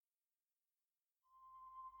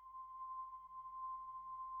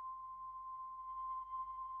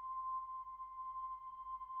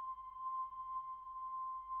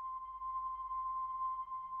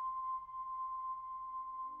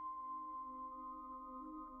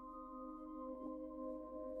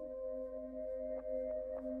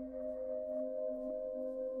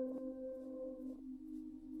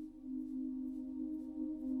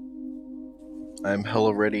I'm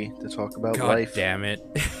hella ready to talk about God life. damn it.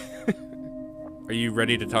 Are you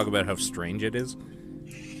ready to talk about how strange it is?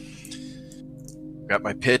 Got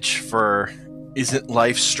my pitch for Isn't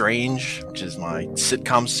Life Strange, which is my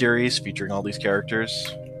sitcom series featuring all these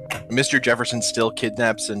characters. Mr. Jefferson still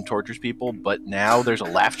kidnaps and tortures people, but now there's a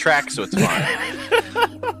laugh track, so it's fine.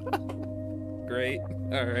 Great.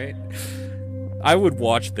 All right. I would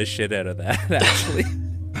watch the shit out of that, actually.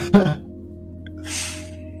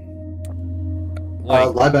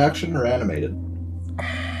 Live action or animated?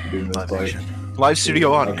 Doing this Live like action. Live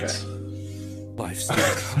studio audience. Live studio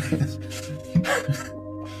audience.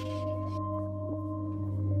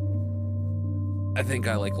 I think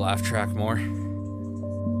I like laugh track more.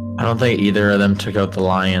 I don't think either of them took out the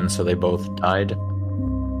lion, so they both died.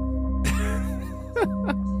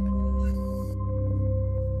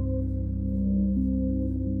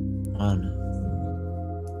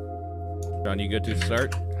 John, you good to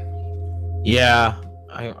start? Yeah,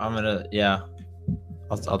 I'm gonna. Yeah,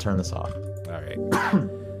 I'll turn this off. All right.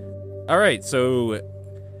 All right. So,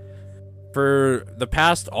 for the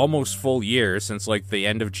past almost full year, since like the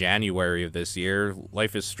end of January of this year,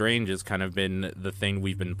 Life is Strange has kind of been the thing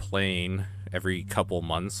we've been playing every couple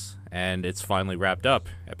months, and it's finally wrapped up.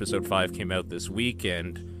 Episode 5 came out this week,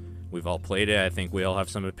 and we've all played it. I think we all have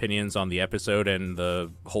some opinions on the episode and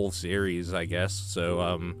the whole series, I guess.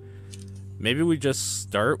 So, maybe we just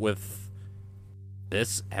start with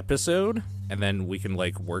this episode, and then we can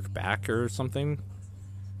like work back or something.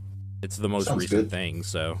 It's the most Sounds recent good. thing,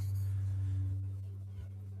 so.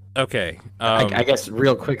 Okay. I guess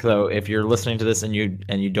real quick though, if you're listening to this and you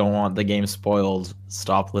don't want the game spoiled,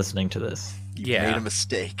 stop listening to this. You made a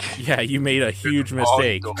mistake. Yeah, you made a huge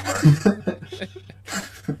mistake.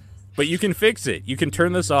 But you can fix it. You can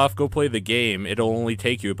turn this off, go play the game. It'll only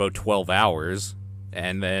take you about 12 hours,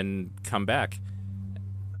 and then come back.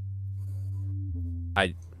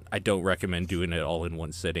 I don't recommend doing it all in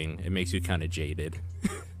one sitting. It makes you kind of jaded.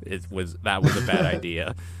 That was a bad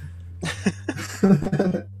idea.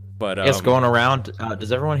 But I guess going around,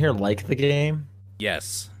 does everyone here like the game?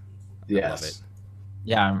 yes. Yes. Love it.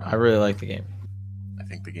 Yeah, I really like the game. I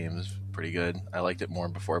think the game is pretty good. I liked it more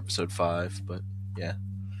before episode 5, but yeah.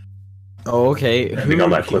 Oh, okay. Ending on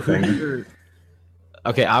that cliffhanger.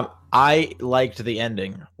 Okay, I liked the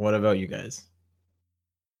ending. What about you guys?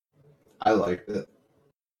 I liked it.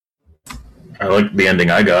 I like the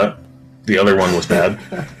ending I got. The other one was bad.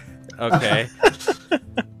 Okay.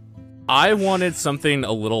 I wanted something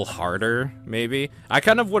a little harder, maybe. I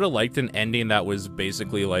kind of would have liked an ending that was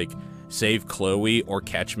basically like save Chloe or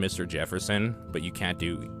catch Mr. Jefferson, but you can't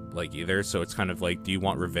do like either. So it's kind of like, do you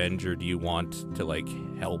want revenge or do you want to like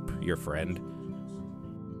help your friend?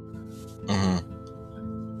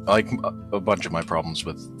 Mm-hmm. Like a bunch of my problems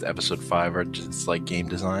with episode 5 are just like game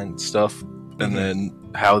design stuff, and then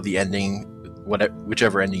how the ending,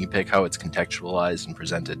 whichever ending you pick, how it's contextualized and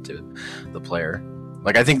presented to the player.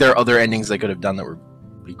 Like, I think there are other endings they could have done that would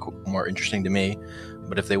be more interesting to me,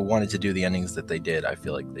 but if they wanted to do the endings that they did, I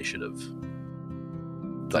feel like they should have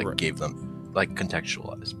like gave them like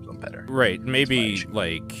contextualized them better. Right. Maybe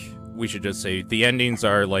like we should just say the endings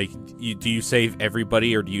are like, do you save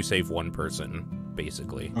everybody or do you save one person,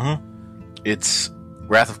 basically? It's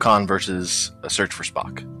Wrath of Khan versus A Search for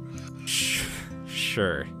Spock.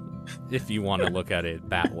 Sure, if you want to look at it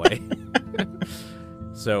that way.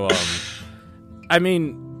 So, I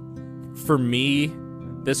mean, for me,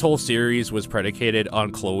 this whole series was predicated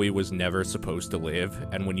on Chloe was never supposed to live,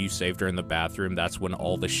 and when you saved her in the bathroom, that's when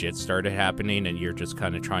all the shit started happening, and you're just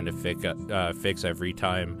kind of trying to fix every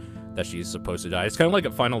time that she's supposed to die. It's kind of like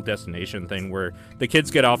a Final Destination thing where the kids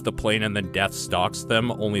get off the plane and then death stalks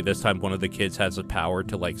them, only this time one of the kids has the power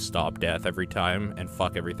to like stop death every time and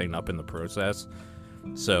fuck everything up in the process.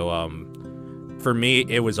 So, for me,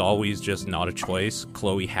 it was always just not a choice.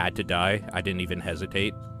 Chloe had to die. I didn't even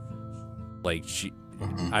hesitate. Like,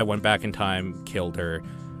 I went back in time, killed her,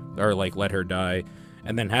 or like let her die,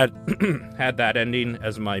 and then had had that ending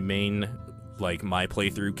as my main, like my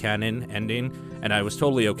playthrough canon ending, and I was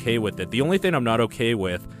totally okay with it. The only thing I'm not okay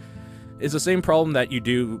with is the same problem that you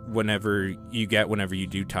do whenever you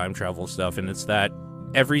do time travel stuff, and it's that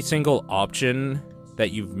every single option that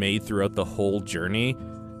you've made throughout the whole journey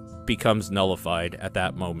becomes nullified at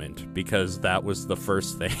that moment because that was the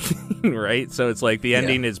first thing. Right? So it's like the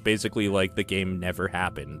ending is basically like the game never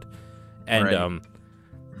happened. And Right.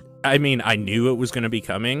 I mean, I knew it was going to be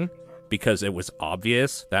coming because it was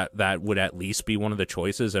obvious that that would at least be one of the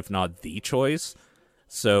choices, if not the choice.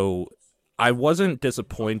 So I wasn't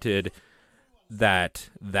disappointed that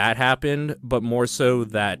that happened, but more so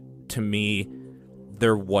that to me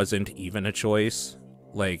there wasn't even a choice.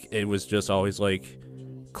 Like, it was just always like,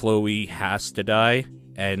 Chloe has to die,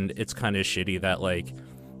 and it's kind of shitty that, like,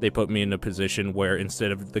 they put me in a position where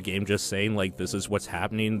instead of the game just saying, like, this is what's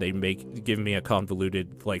happening, they give me a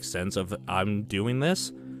convoluted, like, sense of I'm doing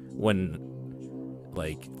this, when,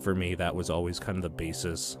 like, for me, that was always kind of the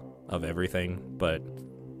basis of everything. But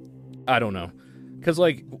I don't know. Because,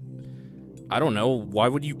 like, I don't know, why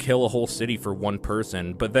would you kill a whole city for one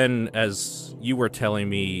person? But then, as you were telling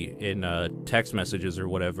me in text messages or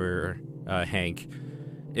whatever, Hank,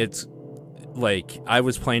 it's like I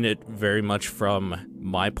was playing it very much from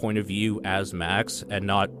my point of view as Max and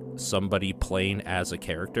not somebody playing as a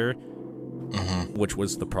character, which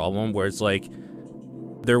was the problem, where it's like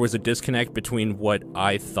there was a disconnect between what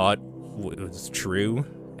I thought was true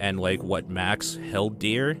and like what Max held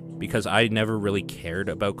dear, because I never really cared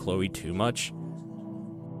about Chloe too much.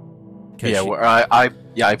 Yeah,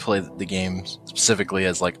 I play the game specifically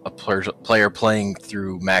as like a player playing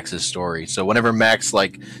through Max's story. So whenever Max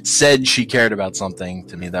like said she cared about something,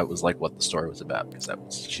 to me that was like what the story was about,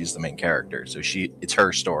 because she's the main character. So it's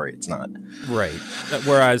her story. It's not right.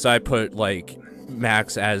 Whereas I put like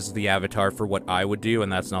Max as the avatar for what I would do,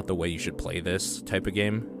 and that's not the way you should play this type of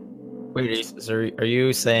game. Wait, so are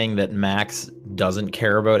you saying that Max doesn't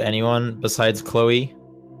care about anyone besides Chloe?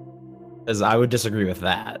 Because I would disagree with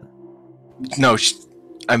that. No,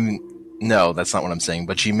 no, that's not what I'm saying.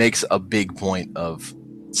 But she makes a big point of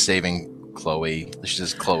saving Chloe. She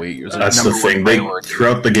says Chloe. That's the thing.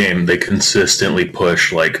 Throughout the game, they consistently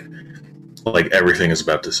push like everything is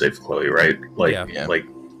about to save Chloe, right? Like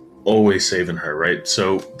always saving her, right?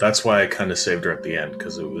 So that's why I kind of saved her at the end,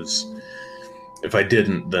 because it was, if I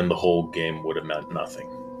didn't, then the whole game would have meant nothing.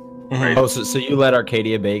 Right? Oh, so you let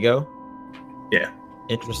Arcadia Bay go? Yeah.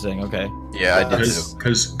 Interesting. Okay. Yeah, I did too.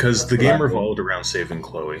 Because the game revolved around saving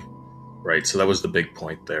Chloe, right? So that was the big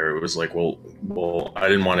point there. It was like, well, I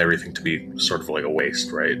didn't want everything to be sort of like a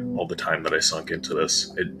waste, right? All the time that I sunk into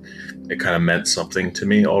this, it kind of meant something to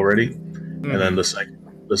me already. And then the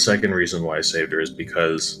second reason why I saved her is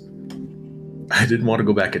because I didn't want to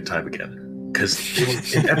go back in time again.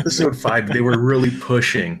 Because in episode 5, they were really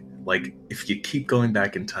pushing, like, if you keep going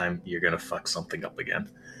back in time, you're gonna fuck something up again.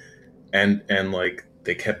 And like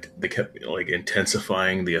they kept like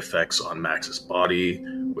intensifying the effects on Max's body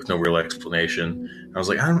with no real explanation. And I was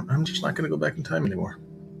like, I'm just not gonna go back in time anymore.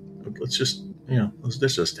 Let's just let's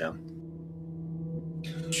ditch this town.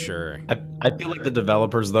 Sure. I feel like the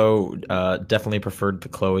developers though definitely preferred the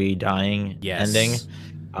Chloe dying ending.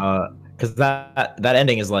 Because that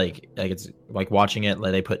ending is like it's like watching it,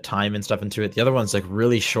 like they put time and stuff into it. The other one's like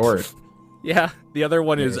really short. Yeah, the other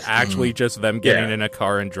one is actually just them getting in a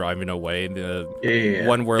car and driving away. The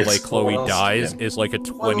one where like Chloe dies is like a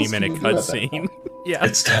 20-minute cutscene. Yeah,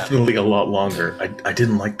 it's definitely a lot longer. I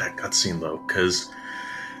didn't like that cutscene though, because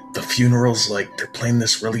the funeral's like they're playing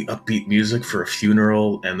this really upbeat music for a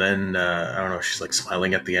funeral, and then I don't know, she's like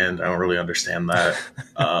smiling at the end. I don't really understand that.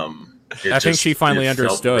 I think she finally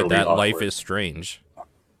understood really that awkward. Life is strange.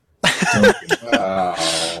 Wow.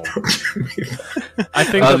 I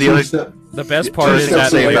think the best part is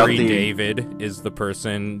that Larry David is the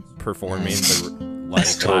person performing the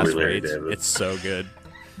last rates. It's so good.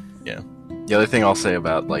 Yeah. The other thing I'll say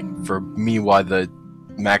about, like, for me, why the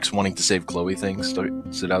Max wanting to save Chloe thing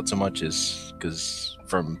stood out so much is because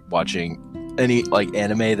from watching any like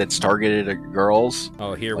anime that's targeted at girls.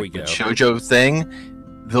 Oh, here we go. The shoujo thing.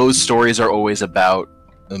 Those stories are always about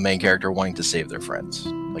the main character wanting to save their friends.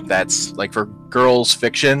 Like that's like for girls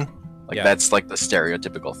fiction, like that's like the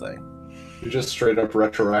stereotypical thing. You just straight up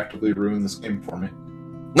retroactively ruined this game for me.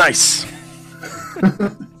 Nice.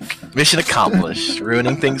 Mission accomplished.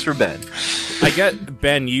 Ruining things for Ben. I get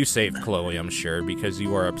Ben. You saved Chloe, I'm sure, because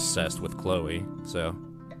you are obsessed with Chloe. So.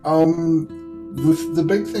 The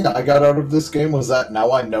big thing I got out of this game was that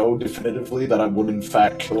now I know definitively that I would in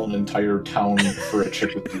fact kill an entire town for a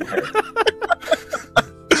chick with blue hair.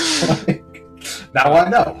 Now I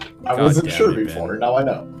know. I wasn't sure before. Now I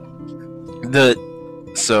know. The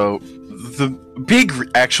big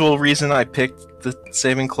actual reason I picked the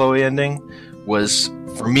Saving Chloe ending was,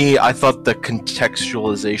 for me, I thought the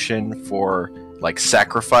contextualization for like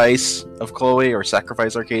sacrifice of Chloe or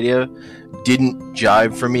sacrifice Arcadia didn't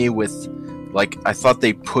jive for me with, like, I thought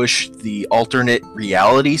they pushed the alternate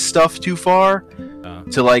reality stuff too far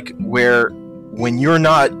to like where when you're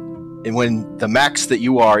not, and when the Max that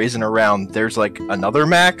you are isn't around, there's like another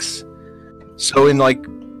Max. So in like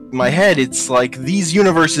my head, it's like these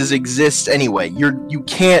universes exist anyway. You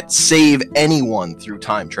can't save anyone through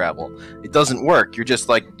time travel. It doesn't work. You're just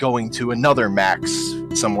like going to another Max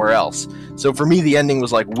somewhere else. So for me, the ending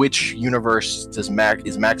was like, which universe is Max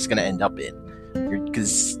going to end up in?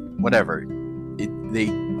 because whatever,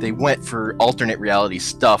 they went for alternate reality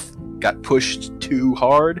stuff, got pushed too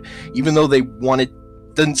hard, even though they wanted.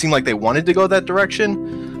 Doesn't seem like they wanted to go that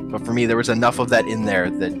direction, but for me, there was enough of that in there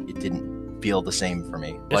that it didn't feel the same for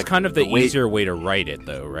me. It's kind of the easier way to write it,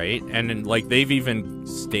 though, right? And then, like, they've even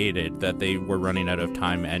stated that they were running out of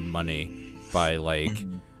time and money by, like,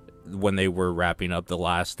 when they were wrapping up the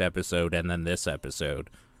last episode and then this episode.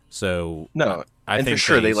 So no, I think for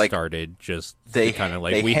sure they like started just they kind of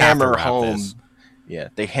like they we hammer have to wrap home. this. Yeah,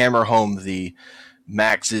 they hammer home the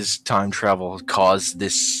Max's time travel caused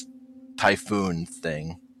this typhoon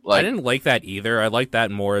thing. Like, I didn't like that either. I like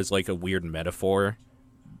that more as like a weird metaphor.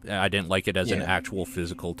 I didn't like it as an actual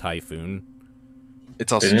physical typhoon.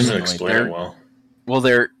 It's also they didn't explain it well. Well,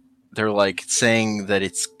 they're like saying that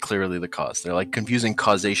it's clearly the cause. They're like confusing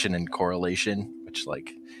causation and correlation, which like,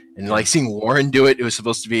 and like seeing Warren do it, it was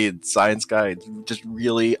supposed to be a science guy. It's just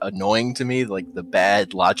really annoying to me, like the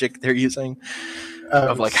bad logic they're using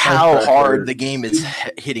of like how hard the game is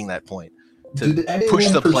hitting that point to push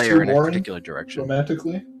the player in a particular direction.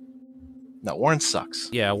 Romantically? No, Warren sucks.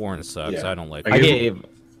 Yeah, Warren sucks. Yeah. I don't like. I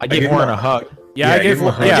gave Warren a hug. Yeah, I gave him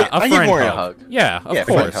a hug. Yeah, I gave Warren a hug. Yeah, of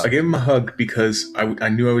course. I gave him a hug because I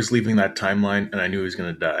knew I was leaving that timeline and I knew he was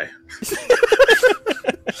going to die.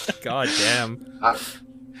 God damn.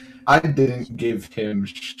 I didn't give him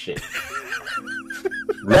shit.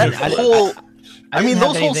 That whole... I mean,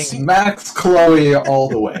 those whole Max, Chloe, all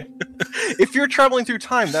the way. If you're traveling through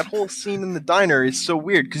time, that whole scene in the diner is so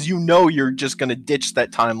weird because you know you're just going to ditch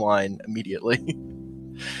that timeline immediately.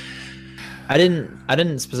 I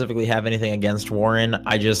didn't specifically have anything against Warren.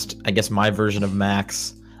 I guess my version of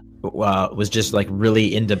Max was just like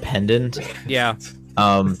really independent. Yeah.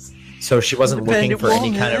 So she wasn't looking for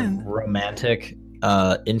any kind of romantic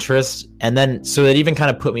interest, and then so it even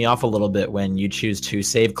kind of put me off a little bit when you choose to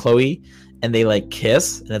save Chloe and they like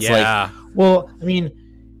kiss, and it's like, well, I mean,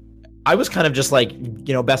 I was kind of just like,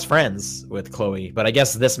 you know, best friends with Chloe, but I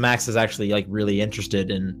guess this Max is actually like really interested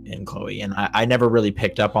in Chloe, and I never really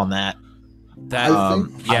picked up on that. That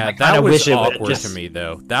that was awkward to me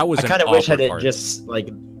though. That was I kind of wish that it just like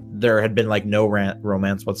there had been like no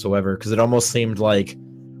romance whatsoever, because it almost seemed like,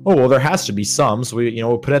 oh well, there has to be some, so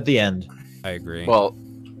we'll put it at the end. I agree. Well,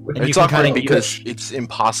 it's awkward because it's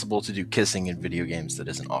impossible to do kissing in video games that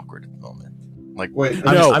isn't awkward at the moment. Like, wait,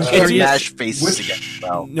 I'm curious, Dash faces again.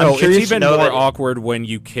 Well, no, it's even more awkward when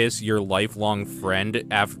you kiss your lifelong friend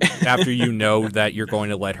after you know that you're going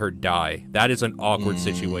to let her die. That is an awkward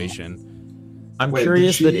situation. I'm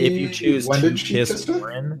curious that if you choose to kiss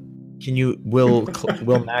Warren, will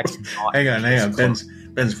Max not hang on.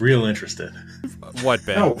 Ben's real interested. What,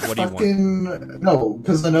 Ben? No, what do you want? No,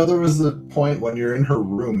 because I know there was the point when you're in her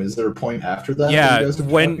room. Is there a point after that? Yeah,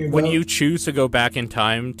 when you choose to go back in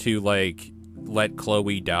time to like let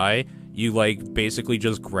Chloe die, you like basically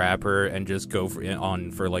just grab her and just go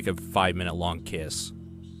for like a 5-minute long kiss.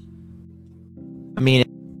 I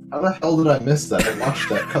mean, how the hell did I miss that? I watched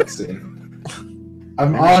that cutscene.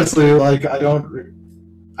 I'm honestly like I don't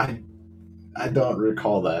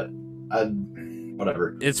recall that.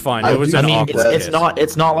 Whatever. It's fine. It was an awkward kiss.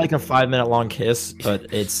 It's not like a 5-minute long kiss, but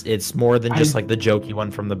it's more than just like the jokey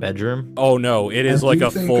one from the bedroom. Oh no, it is like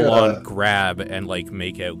a full on grab and like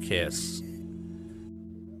make out kiss.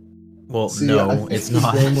 Well, see, no, it's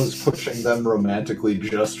not. This game was pushing them romantically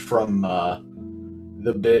just from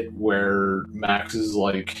the bit where Max is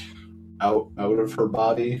like out of her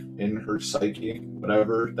body, in her psyche,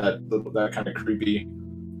 whatever. That kind of creepy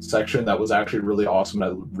section that was actually really awesome.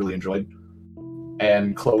 I really enjoyed.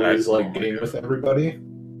 And Chloe's like getting with everybody,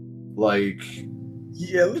 like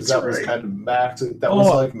that was kind of Max. That was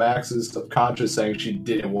like Max's subconscious saying she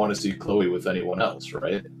didn't want to see Chloe with anyone else,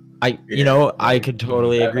 right? I could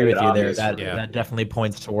totally agree with you there. That definitely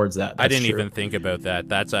points towards that. I didn't even think about that.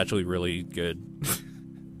 That's actually really good.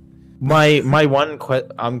 My one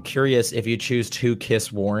I'm curious, if you choose to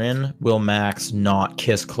kiss Warren, will Max not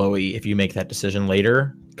kiss Chloe if you make that decision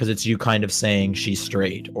later? Because it's you kind of saying she's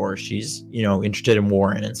straight or she's, interested in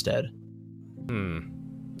Warren instead.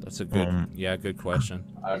 That's a good question.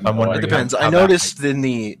 I'm wondering. It depends. I noticed in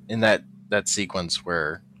that sequence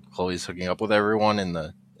where Chloe's hooking up with everyone in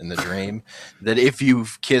the dream that if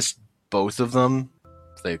you've kissed both of them,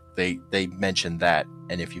 they mentioned that,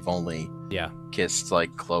 and if you've only kissed like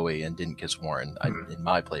Chloe and didn't kiss Warren, in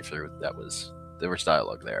my playthrough there was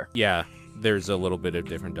dialogue there. Yeah, there's a little bit of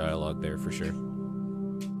different dialogue there for sure.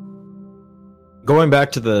 Going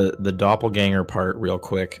back to the doppelganger part real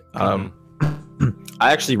quick,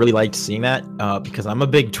 I actually really liked seeing that because I'm a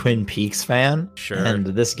big Twin Peaks fan. Sure. And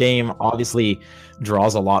this game obviously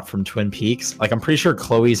draws a lot from Twin Peaks. Like, I'm pretty sure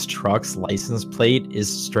Chloe's truck's license plate is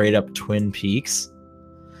straight up Twin Peaks.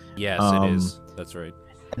 Yes, it is. That's right.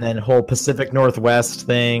 And then whole Pacific Northwest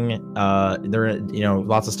thing. There,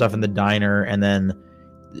 lots of stuff in the diner, and then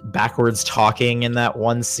backwards talking in that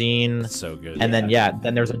one scene. So good. And then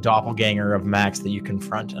then there's a doppelganger of Max that you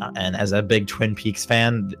confront. And as a big Twin Peaks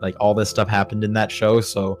fan, like, all this stuff happened in that show,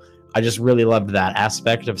 so I just really loved that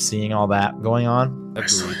aspect of seeing all that going on. I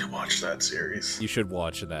still need to watch that series. You should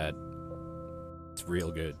watch that. It's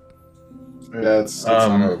real good. Yeah, it's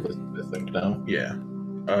on our list, I think, now. Yeah.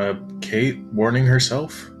 Kate warning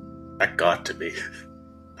herself? That got to be.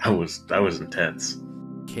 That was intense.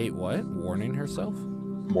 Kate what? Warning herself?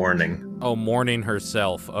 Mourning. Oh, mourning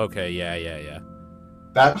herself. Okay, yeah.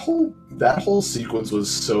 That whole sequence was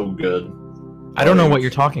so good. I don't know what you're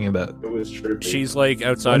talking about. It was trippy. She's like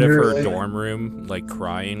outside of her dorm room, like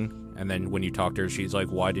crying, and then when you talk to her, she's like,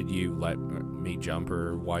 "Why did you let me jump,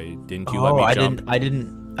 or why didn't you let me jump?" I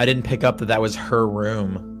didn't pick up that was her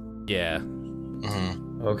room. Yeah.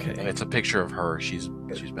 Mm-hmm. Okay. It's a picture of her. She's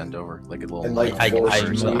bent over like a little. And, like, I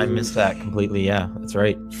missed that completely. Yeah, that's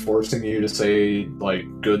right. Forcing you to say, like,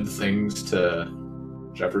 good things to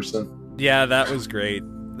Jefferson. Yeah, that was great.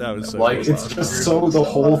 That was so Like, good. it's just so, the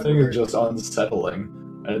whole thing is just unsettling.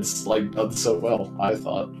 And it's, like, done so well, I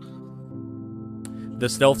thought. The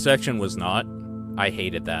stealth section was not. I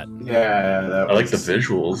hated that. Yeah, that I like the was...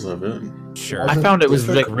 visuals of it. Sure. I found it was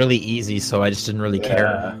like really easy, so I just didn't really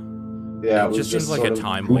care. Yeah, It just seems like a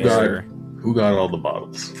time Who got- waster. Who got all the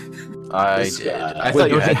bottles? I This did. guy. I Wait, thought you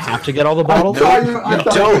don't you had have to. to get all the I bottles? thought you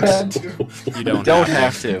don't. had to. You don't. Don't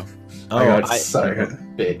have have to. Oh, I got I, son of a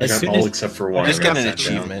bitch. I As got soon all as- except for one. Just I get got an that down.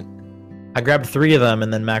 achievement. I grabbed 3 of them,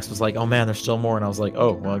 and then Max was like, "Oh man, there's still more," and I was like,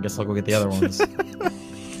 "Oh, well, I guess I'll go get the other ones."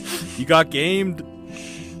 You got gamed.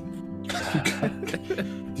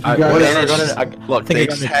 You guys- Look, think I they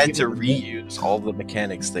got an had to achievement. reuse all the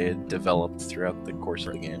mechanics they had developed throughout the course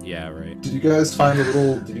of the game. Yeah, right. Did you guys find a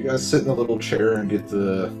little? Did you guys sit in a little chair and get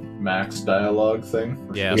the Max dialogue thing?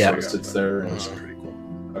 Where Yeah. she Yeah. just sits there and That's pretty cool.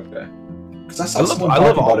 okay. Because I I saw love- someone I talking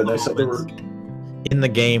love about all it. And they the said they were. moments in the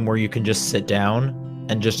game where you can just sit down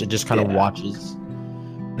and it just kind of Yeah. watches.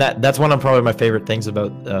 That's one of probably my favorite things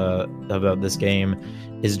about this game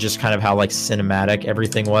is just kind of how like cinematic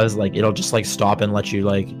everything was. Like, it'll just like stop and let you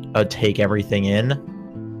like take everything in,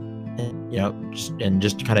 and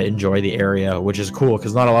just kind of enjoy the area, which is cool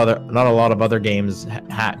because not a lot of other games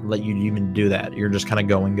let you even do that. You're just kind of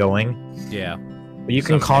going. Yeah. But you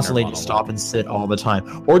can Some constantly inner just monologue. stop and sit all the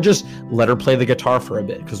time, or just let her play the guitar for a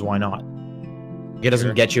bit, because why not? It doesn't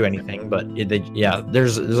Sure. get you anything, but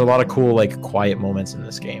there's a lot of cool like quiet moments in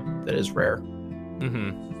this game that is rare.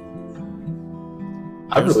 Mm-hmm.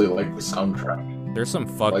 I really like the soundtrack. There's some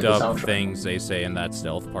fucked the up soundtrack. things they say in that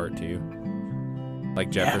stealth part too.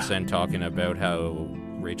 Like Jefferson talking about how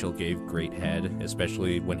Rachel gave great head,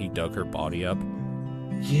 especially when he dug her body up.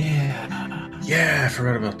 Yeah, I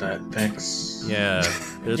forgot about that. Thanks. Yeah.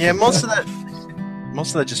 there's Yeah, some- most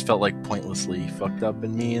of that just felt like pointlessly fucked up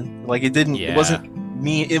and mean. Like it didn't. Yeah. It wasn't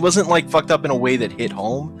mean. It wasn't like fucked up in a way that hit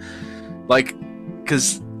home. Like,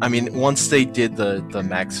 because I mean, once they did the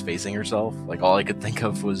Max facing herself, like all I could think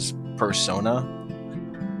of was Persona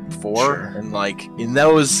 4, Sure. and like in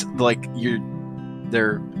those, like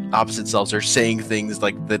their opposite selves are saying things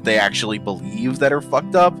like that they actually believe that are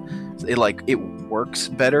fucked up. It works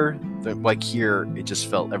better. Like here, it just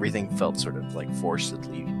felt everything felt sort of like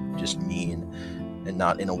forcedly just mean, and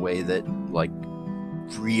not in a way that like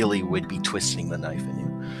really would be twisting the knife in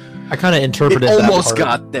you. I kind of It interpreted that almost part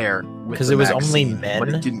got there because it was only scene, but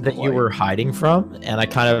it men didn't that you quite. were hiding from, and I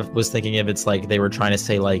kind of was thinking if it's like they were trying to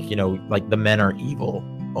say like like the men are evil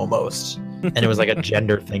almost, and it was like a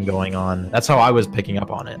gender thing going on. That's how I was picking up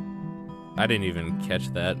on it. I didn't even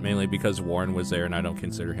catch that, mainly because Warren was there and I don't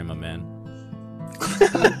consider him a man.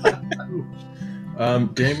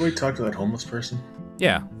 Did anybody talk to that homeless person?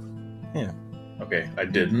 Yeah. Okay, I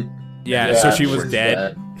didn't. Yeah, so she was she's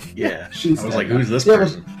dead. Yeah. She's I was dead. like, who's this Yeah, but-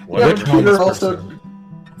 person? Yeah, What but homeless Peter also person?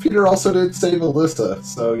 Peter also did save Alyssa,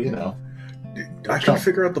 so I couldn't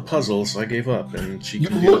figure out the puzzle, so I gave up, and she you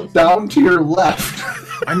can deal look with it. down to your left.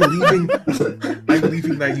 I'm leaving. I'm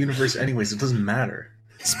leaving that universe anyways. It doesn't matter.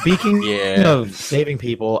 Speaking Yeah. of saving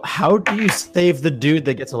people, how do you save the dude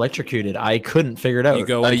that gets electrocuted? I couldn't figure it out. You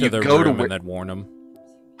go into you the go to room where- and then warn him.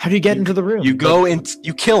 How do you get into the room? You go in,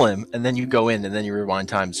 you kill him, and then you go in, and then you rewind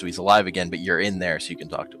time so he's alive again. But you're in there, so you can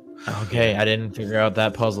talk to him. Okay, I didn't figure out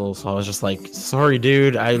that puzzle, so I was just like, sorry,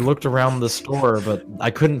 dude. I looked around the store, but I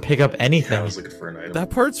couldn't pick up I anything. was looking for an item. That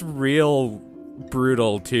part's real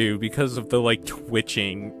brutal too because of the like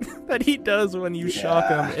twitching that he does when you shock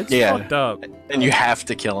him. It's fucked up. And you have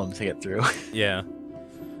to kill him to get through. Yeah.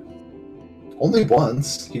 Only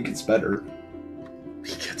once. He gets better.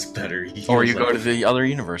 He gets better. Or you go to the other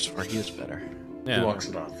universe where he is better. Yeah. He walks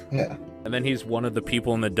it off. Yeah. And then he's one of the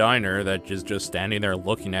people in the diner that is just standing there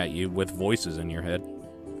looking at you with voices in your head.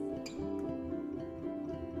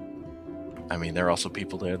 I mean, there are also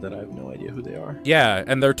people there that I have no idea who they are. Yeah,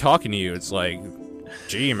 and they're talking to you. It's like,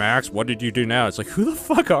 gee, Max, what did you do now? It's like, who the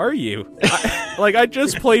fuck are you? I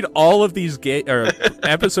just played all of these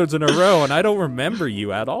episodes in a row, and I don't remember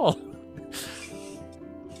you at all.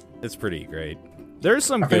 It's pretty great. There's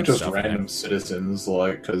some good just stuff. Random citizens,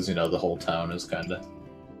 like, because, you know, the whole town is kind of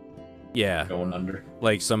going under.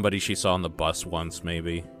 Like somebody she saw on the bus once,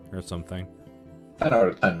 maybe, or something. 10 out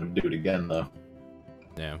of 10 would do it again, though.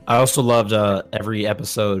 Yeah. I also loved every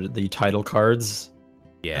episode, the title cards.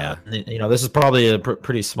 Yeah. You know, this is probably a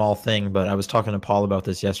pretty small thing, but I was talking to Paul about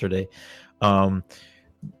this yesterday.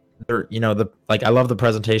 You know, I love the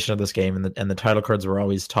presentation of this game, and the title cards were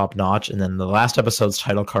always top notch. And then the last episode's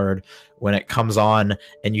title card, when it comes on,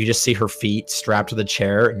 and you just see her feet strapped to the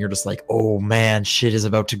chair, and you're just like, oh man, shit is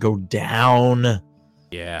about to go down.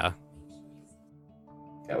 Yeah.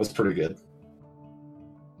 That was pretty good.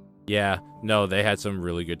 Yeah, no, they had some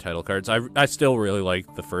really good title cards. I still really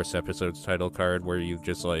like the first episode's title card where you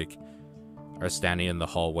just like are standing in the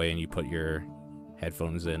hallway and you put your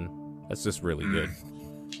headphones in. That's just really good.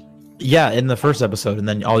 Yeah, in the first episode, and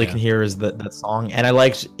then all you can hear is that song. And I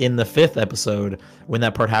liked in the 5th episode when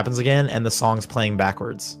that part happens again and the song's playing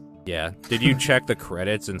backwards. Yeah. Did you check the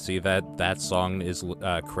credits and see that song is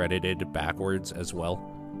credited backwards as well?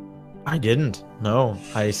 I didn't. No,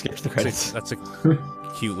 I skipped the credits. That's a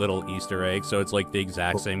cute little Easter egg. So it's like the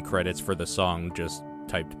exact same credits for the song, just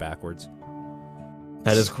typed backwards.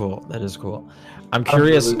 That is cool. That is cool. I'm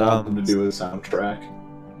curious. I really want them to do a soundtrack.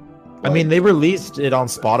 I mean, they released it on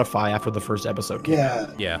Spotify after the first episode came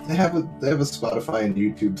out. Yeah. They have a Spotify and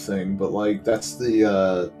YouTube thing, but like that's only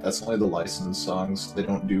the licensed songs. They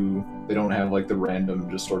don't have like the random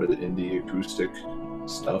just sort of indie acoustic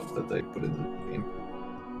stuff that they put in the game.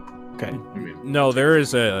 Okay. No, there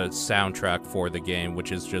is a soundtrack for the game,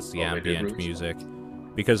 which is just the ambient music.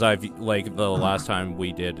 Because I've like the last time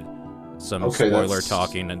we did some spoiler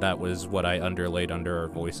talking, and that was what I underlaid under our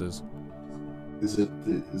voices. Did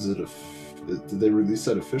they release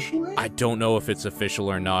that officially? I don't know if it's official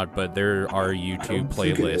or not, but there are YouTube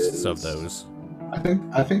playlists of those.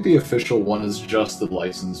 I think the official one is just the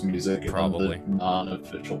licensed music, Probably. and the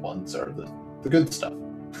non-official ones are the good stuff.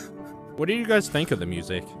 What do you guys think of the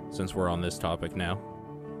music, since we're on this topic now?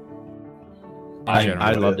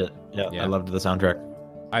 I loved it. Yeah, I loved the soundtrack.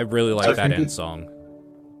 I really like that end song.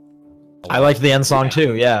 I liked the end song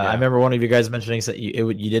too. Yeah, I remember one of you guys mentioning that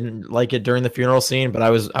you didn't like it during the funeral scene, but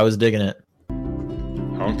I was digging it. I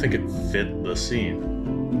don't think it fit the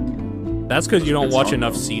scene. That's because you don't watch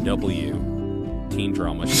enough CW teen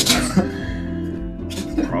drama shows.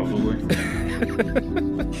 Probably.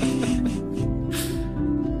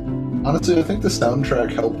 Honestly, I think the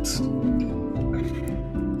soundtrack helped.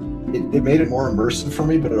 It made it more immersive for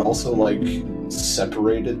me, but it also like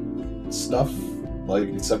separated stuff. Like,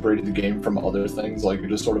 it separated the game from other things. Like, it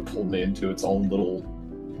just sort of pulled me into its own little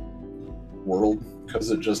world.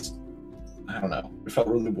 Because it just, I don't know, it felt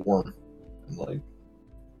really warm. And, like,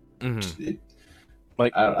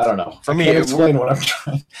 I don't know. For me, I can't explain what I'm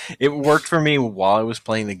trying. It worked for me while I was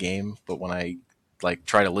playing the game, but when I, like,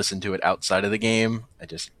 try to listen to it outside of the game,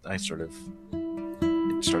 it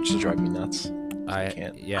starts to drive me nuts. I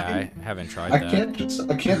haven't tried that.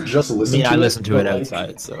 I can't just listen to it. I listen to it like,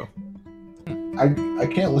 outside, so... I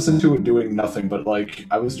can't listen to it doing nothing, but like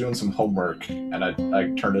I was doing some homework and I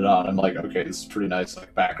turned it on. I'm like, okay, this is pretty nice,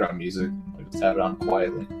 like background music. I just have it on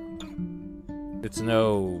quietly. It's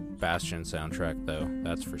no Bastion soundtrack though,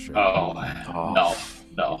 that's for sure.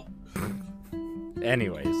 No.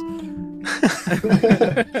 Anyways,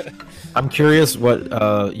 I'm curious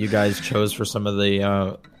what you guys chose for some of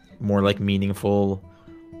the more like meaningful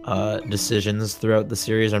decisions throughout the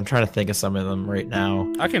series. I'm trying to think of some of them right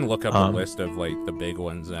now. I can look up a list of like the big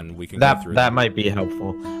ones and we can go through that them. might be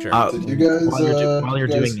helpful. Sure. Did you guys while you're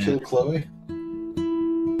doing kill that, Chloe?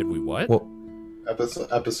 Did we what? Well,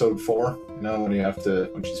 episode 4. You know,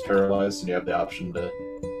 when she's paralyzed and you have the option to.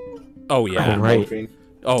 Oh yeah. right. Morphine.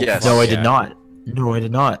 Oh yes. No, I did not. No, I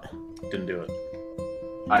did not. Didn't do it.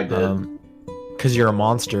 I did. Because you're a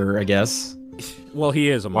monster, I guess. Well, he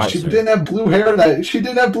is a monster. She didn't have blue hair in that. She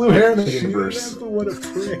didn't have blue hair in the universe. What a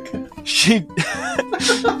prick. She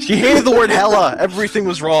She hated the word hella. Everything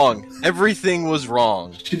was wrong. Everything was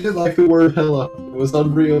wrong. She didn't like the word hella. It was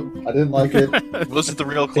unreal. I didn't like it. Was it the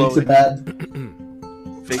real Takes Chloe? it bad.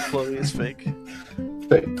 Fake Chloe is fake.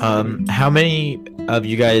 Fake. How many of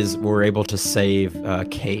you guys were able to save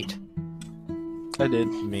Kate? I did.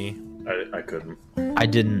 Me. I couldn't. I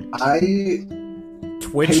didn't. I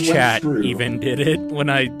Twitch went chat through. even did it when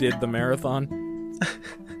I did the marathon.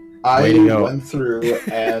 Way to go. went through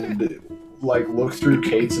and like looked through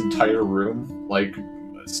Kate's entire room, like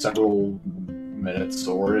several minutes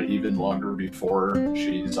or even longer before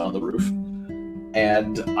she's on the roof.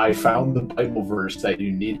 And I found the Bible verse that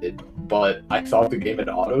you needed, but I thought the game had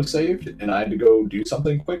auto-saved, and I had to go do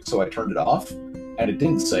something quick, so I turned it off, and it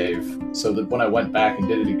didn't save. So that when I went back and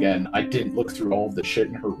did it again, I didn't look through all of the shit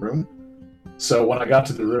in her room. So when I got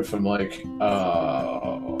to the roof, I'm like,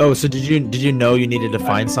 Oh, so did you know you needed to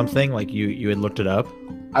find something? Like you had looked it up?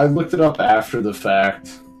 I looked it up after the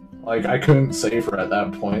fact. Like, I couldn't save her at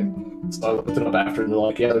that point. So I looked it up after, and they're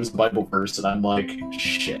like, yeah, there's a Bible verse, and I'm like,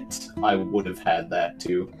 shit, I would have had that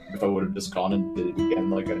too, if I would have just gone and did it again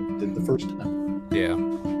like I did the first time. Yeah.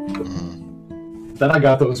 Then I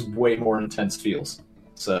got those way more intense feels.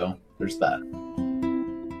 So, there's that.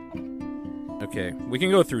 Okay, we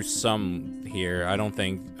can go through some here. I don't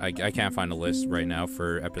think I can't find a list right now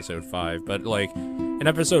for episode 5, but like in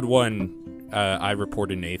episode 1, I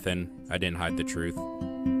reported Nathan. I didn't hide the truth.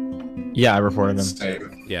 Yeah, I reported him.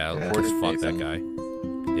 Same. Yeah, Yeah. just fuck that guy.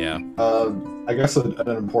 Yeah. I guess an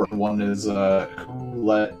important one is who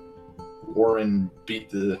let Warren beat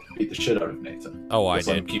the shit out of Nathan. Oh, I Just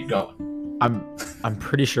let him did. keep going. I'm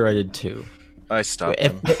pretty sure I did too. I stopped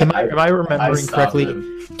If, him. am I remembering stopped correctly?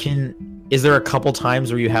 him. Is there a couple times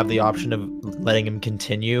where you have the option of letting him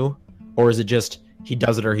continue, or is it just he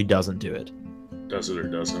does it or he doesn't do it? Does it or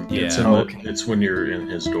doesn't? Yeah. It's, in Okay. it's when you're in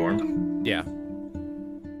his dorm. Yeah.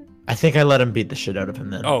 I think I let him beat the shit out of him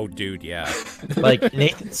then. Oh, dude, yeah. Like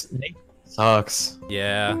Nathan sucks.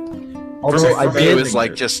 Yeah. Although I For me, it did. was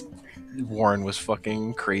like just Warren was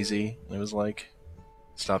fucking crazy. It was like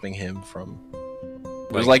stopping him from.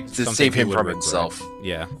 It was like to something save he him would from regret. himself.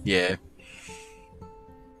 Yeah. Yeah.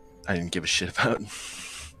 I didn't give a shit about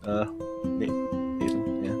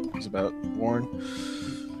Nathan. Yeah, it was about Warren.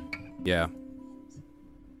 Yeah.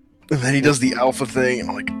 And then he does the alpha thing, and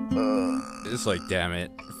I'm like, It's like, damn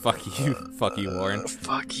it. Fuck you. Fuck you, Warren.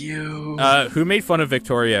 fuck you. Who made fun of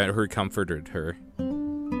Victoria who comforted her?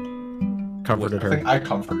 Comforted I her. think I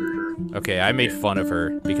comforted her. Okay, I made fun of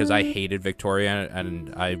her because I hated Victoria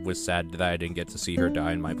and I was sad that I didn't get to see her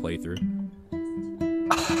die in my playthrough.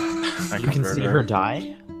 I You can converted see her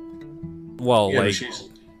die. Well, Yeah, but like she's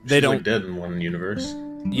they don't. like dead in one universe.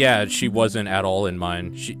 Yeah, she wasn't at all in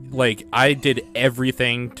mine. I did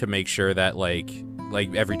everything to make sure that like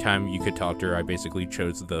every time you could talk to her, I basically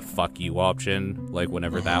chose the fuck you option, like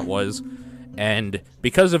whenever that was. And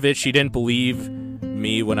because of it, she didn't believe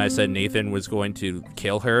me when I said Nathan was going to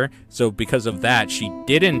kill her. So because of that, she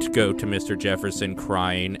didn't go to Mr. Jefferson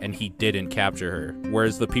crying and he didn't capture her.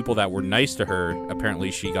 Whereas the people that were nice to her,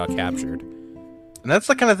 apparently she got captured. And that's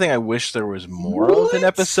the kind of thing I wish there was more of in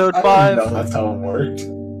episode I 5. didn't know that's how it worked.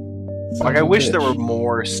 Like, I wish there were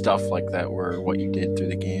more stuff like that where what you did through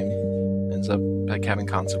the game ends up like having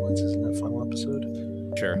consequences in that final episode.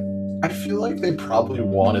 Sure. I feel like they probably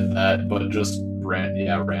wanted that, but just ran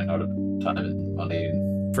out of time and money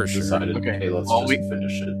and For sure. decided, Okay. hey, let's Well, just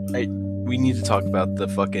finish it. We need to talk about the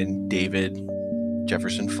fucking David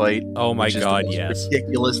Jefferson fight. Oh my which is the god, most yes.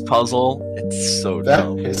 ridiculous puzzle. It's so That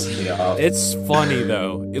dumb. pissed me off. It's funny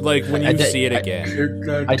though. Like when you see it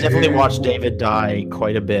again. I definitely watched David die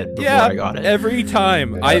quite a bit before I got it. Every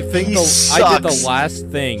time. I think He I did the sucks. last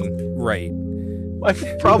thing right. My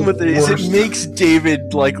problem with it is it Worst. makes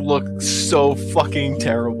David like look so fucking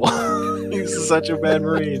terrible. He's such a bad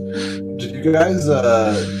Marine. Did you guys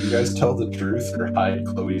tell the truth or hide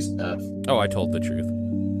Chloe's death? Oh, I told the truth.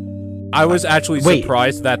 I was actually Wait.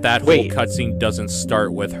 surprised that whole Wait. cutscene doesn't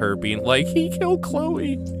start with her being like, he killed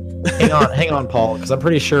Chloe. Hang on, Paul, because I'm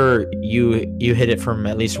pretty sure you hit it from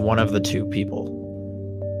at least one of the two people.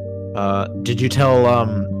 Did you tell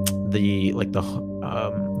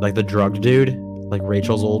the drugged dude, like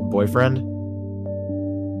Rachel's old boyfriend?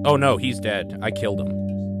 Oh no, he's dead. I killed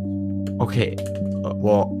him. Okay,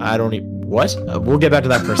 well I don't even what? We'll get back to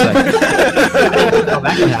that for a second. How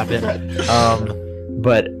that can happen.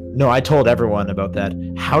 But no, I told everyone about that.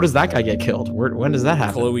 How does that guy get killed? When does that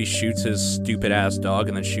happen? Chloe shoots his stupid ass dog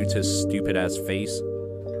and then shoots his stupid ass face.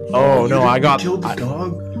 Oh no, I got. killed the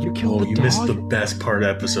dog. You killed Oh, the you dog. missed the best part of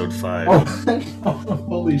episode 5. Oh,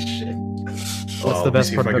 holy shit! What's Oh, the let me best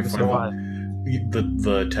see part if of I can episode find 5?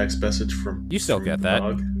 The text message from You still get that.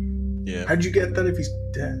 Dog? Yeah. How'd you get that if he's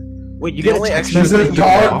dead? Wait, you The get only a text He's message a from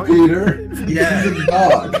your dog, Peter. Yeah. He's a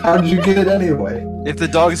dog. How'd you get it anyway? If the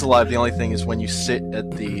dog is alive, the only thing is when you sit at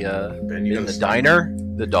the Ben, you in gotta the stop. diner,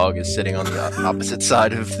 the dog is sitting on the opposite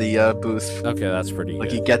side of the booth. Okay, that's pretty Like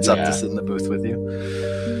good. he gets up Yeah. to sit in the booth with you,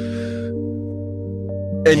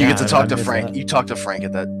 and you Yeah, get to talk I to missed Frank. that. You talk to Frank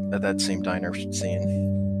at that same diner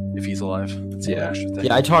scene if he's alive. That's the Yeah. extra thing.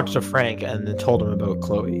 Yeah, I talked to Frank and then told him about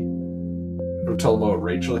Chloe. Who told him about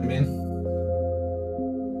Rachel, you mean?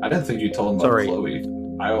 I didn't think you told him about Sorry. Chloe.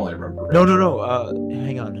 I only remember No, Rachel. no.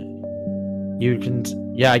 Hang on. You can.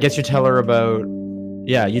 Yeah, I guess you tell her about.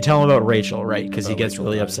 Yeah, you tell him about Rachel, right? Because he About gets Rachel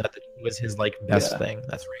really dying. upset that she was his like best Yeah. thing.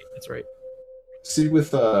 That's right. That's right. See,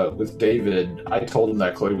 with David, I told him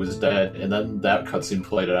that Chloe was dead, and then that cutscene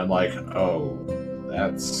played, and I'm like, oh,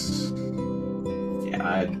 that's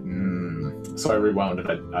yeah. So I rewound it.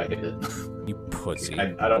 I hit it. You pussy.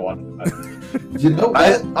 I don't want. You know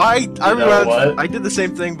I what? I know remember what? I did the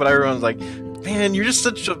same thing, but I was like, man, you're just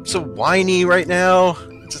so whiny right now.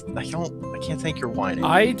 Just I can't think you're whining.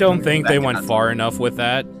 I don't think they Back went on. far enough with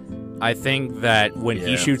that. I think that when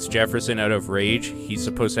he Yeah. shoots Jefferson out of rage, he's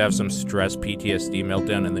supposed to have some stress PTSD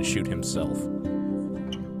meltdown and then shoot himself.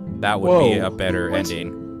 That would be Whoa. a better What?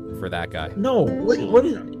 ending for that guy. No. What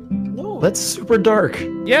is? No, that's super dark.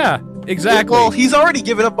 Yeah, exactly. Well, he's already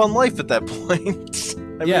given up on life at that point.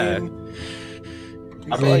 Yeah. He's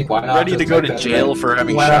I mean, like why not ready to just go make to that jail right? for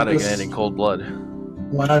having Why shot not a just- man in cold blood.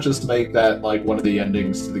 Why not just make that like one of the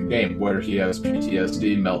endings to the game where he has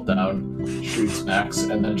PTSD meltdown, shoots Max,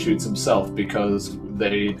 and then shoots himself because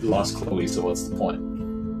they lost Chloe? So what's the point?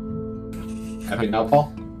 Happy now,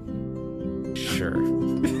 Paul? Sure.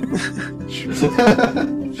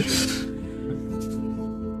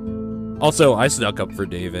 Also, I stuck up for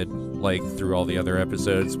David, like, through all the other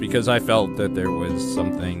episodes, because I felt that there was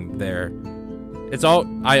something there.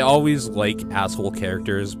 I always like asshole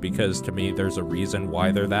characters, because to me, there's a reason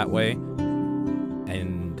why they're that way.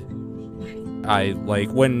 And I,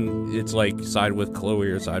 like, when it's, like, side with Chloe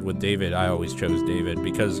or side with David, I always chose David,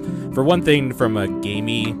 because, for one thing, from a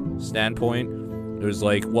gamey standpoint, it was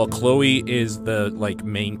like, well, Chloe is the, like,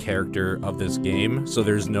 main character of this game, so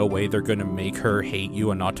there's no way they're gonna make her hate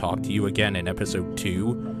you and not talk to you again in episode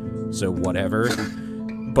 2, so whatever.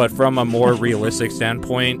 But from a more realistic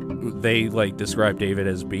standpoint, they, like, describe David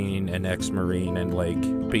as being an ex-Marine and, like,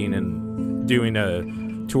 doing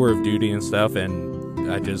a tour of duty and stuff,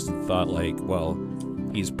 and I just thought, like, well,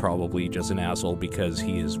 he's probably just an asshole because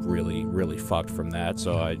he is really, really fucked from that,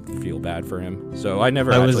 so I feel bad for him. So I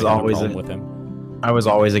never I was actually had a always problem a- with him. I was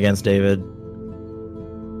always against David.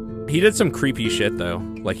 He did some creepy shit though.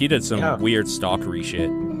 Like he did some Yeah. weird stalkery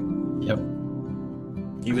shit. Yep.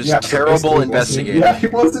 He was Yeah, terrible basically investigator. Yeah, he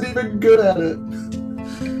wasn't even good at it.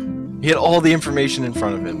 He had all the information in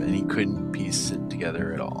front of him, and he couldn't piece it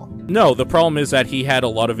together at all. No, the problem is that he had a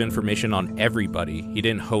lot of information on everybody. He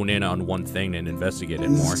didn't hone in on one thing and investigate it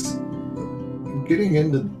more. Getting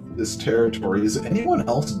into this territory, is anyone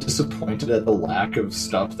else disappointed at the lack of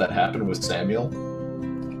stuff that happened with Samuel?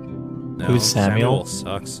 No, Who's Samuel?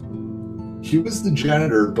 sucks. He was the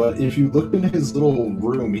janitor, but if you looked in his little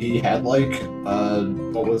room, he had like,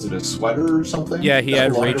 what was it, a sweater or something? Yeah, he That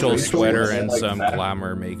had belonged to Rachel's sweater and, and like, some fat-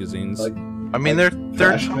 glamour magazines. like, I mean, they're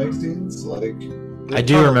fashion magazines, like. I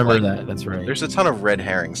do remember that. That's right. There's a ton of red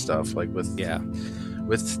herring stuff, like with yeah,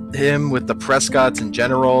 with him, with the Prescotts in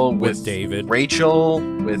general, with David. Rachel,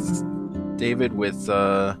 with David, with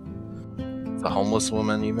the homeless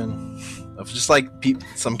woman, even of just like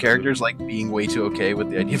some characters like being way too okay with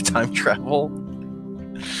the idea of time travel.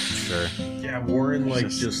 Sure. Yeah, Warren, like,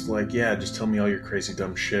 Just- just tell me all your crazy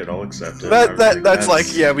dumb shit. I'll accept it. That's like,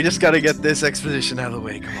 yeah, we just got to get this exposition out of the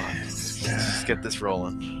way. Come on, let's get this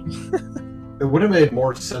rolling. It would have made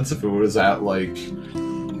more sense if it was at like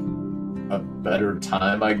a better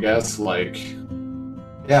time, I guess. Like,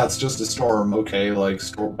 yeah, it's just a storm. Okay, like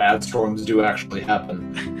bad storms do actually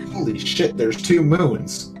happen. Holy shit, there's 2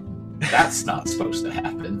 moons. That's not supposed to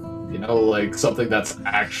happen. You know, like something that's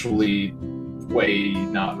actually way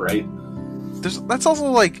not right. That's also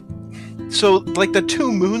like, so like the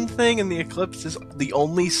 2 moon thing and the eclipse is the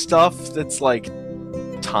only stuff that's like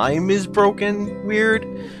time is broken weird.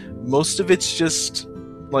 Most of it's just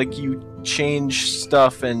like you change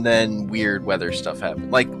stuff and then weird weather stuff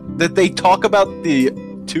happens. Like that they talk about the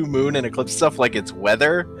 2 moon and eclipse stuff like it's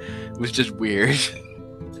weather was just weird.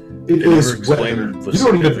 It They never is explain weather. the You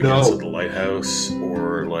don't even significance know. of the lighthouse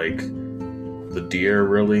or like the deer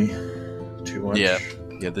really too much. Yeah.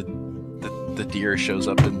 Yeah, the deer shows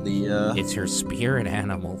up in the It's your spirit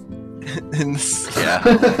animal.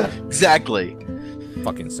 Yeah, exactly.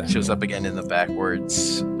 Fucking sad. Shows up again in the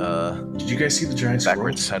backwards. Did you guys see the giant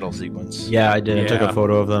backwards squirrels? title sequence? Yeah, I did. I took Yeah. a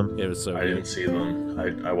photo of them. It was so I good. didn't see them.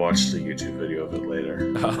 I watched the YouTube video of it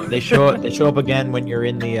later. They show up again when you're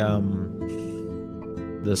in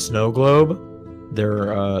the snow globe.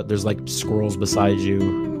 There's like squirrels beside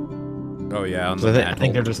you. Oh yeah, on So the I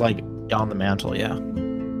think they're just like on the mantle. Yeah.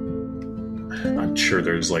 I'm sure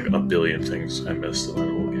there's like a billion things I missed in that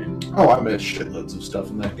whole game. Oh, I missed shitloads of stuff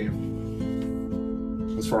in that game.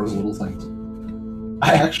 As far as little things.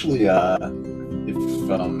 I actually, if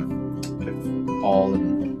Paul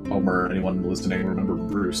and Homer, anyone listening, remember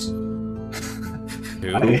Bruce.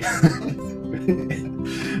 Who?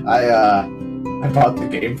 I bought the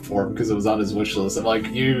game for him because it was on his wish list. I'm like,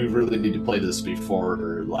 you really need to play this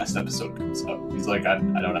before last episode comes up. He's like, I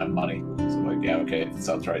don't have money. So I'm like, yeah, okay, that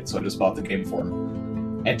sounds right. So I just bought the game for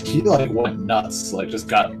him. And he like went nuts, like just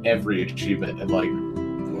got every achievement and like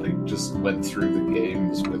just went through the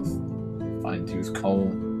games with fine-tooth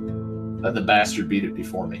comb. And the bastard beat it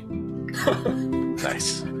before me.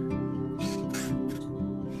 Nice.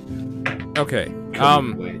 Okay.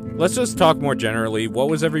 Couldn't wait. Let's just talk more generally. What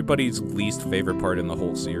was everybody's least favorite part in the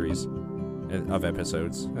whole series of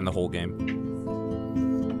episodes and the whole game?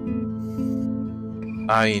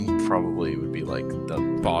 I mean, probably would be like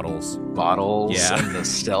the Bottles. bottles Yeah. and the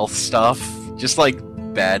stealth stuff. Just like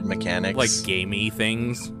bad mechanics. Like gamey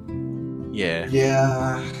things. yeah.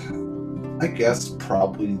 Yeah, I guess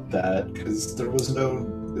probably that, because there was no,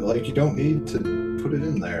 like, you don't need to put it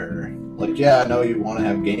in there. Like, yeah, I know you want to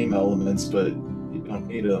have game elements, but you don't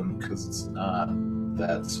need them, because it's not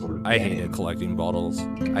that sort of I game. hated collecting bottles.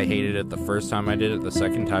 I hated it the first time I did it, the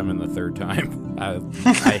second time, and the third time. I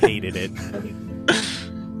hated it.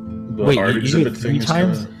 The Wait, art you did exhibit it 3 thing is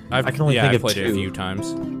times? kinda- I've, I can only yeah, think I of played it a 2. few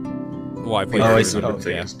times. Well, I played The it art a exhibit few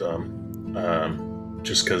thing yeah. is dumb.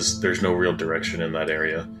 Just because there's no real direction in that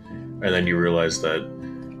area. And then you realize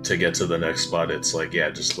that to get to the next spot, it's like, yeah,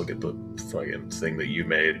 just look at the fucking thing that you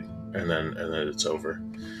made, and then it's over.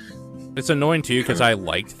 It's annoying too because I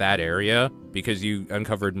liked that area because you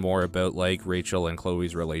uncovered more about like Rachel and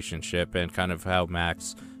Chloe's relationship and kind of how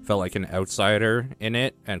Max felt like an outsider in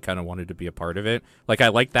it and kind of wanted to be a part of it. Like I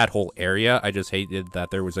liked that whole area. I just hated that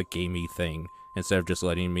there was a gamey thing instead of just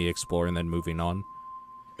letting me explore and then moving on.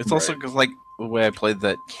 It's also because, like, the way I played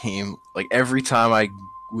that game, like, every time I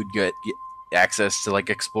would get access to, like,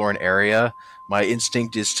 explore an area, my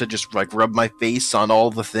instinct is to just, like, rub my face on all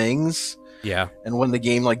the things. Yeah. And when the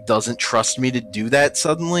game, like, doesn't trust me to do that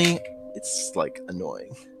suddenly, it's, like,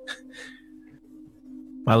 annoying.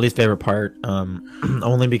 My least favorite part,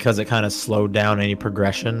 only because it kind of slowed down any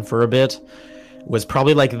progression for a bit, was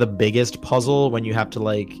probably like the biggest puzzle when you have to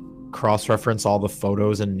like cross-reference all the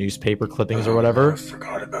photos and newspaper clippings or whatever. I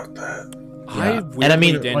forgot about that. I Yeah. weirdly And I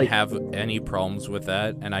mean, didn't like- have any problems with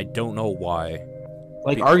that, and I don't know why.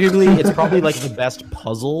 Like arguably, it's probably like the best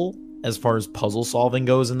puzzle as far as puzzle solving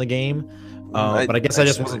goes in the game. But I guess I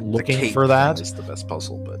just I'd wasn't say the looking cake for that. thing is the best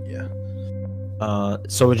puzzle, but yeah.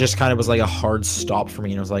 So it just kind of was like a hard stop for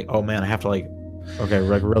me, and I was like, oh man, I have to like, okay,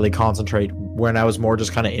 like really concentrate. When I was more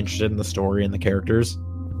just kind of interested in the story and the characters.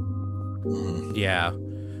 Mhm. Yeah.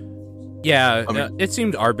 Yeah, I mean- it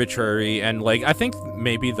seemed arbitrary, and like I think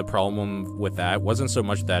maybe the problem with that wasn't so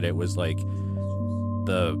much that it was like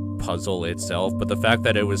the puzzle itself, but the fact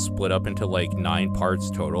that it was split up into like 9 parts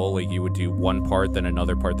total. Like you would do one part, then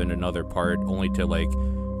another part, then another part, only to like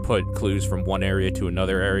put clues from one area to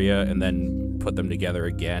another area and then put them together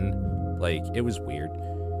again. Like it was weird.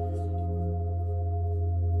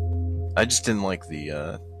 I just didn't like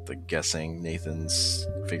the guessing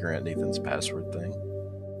figuring out Nathan's password thing.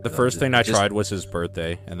 The first thing I just- tried was his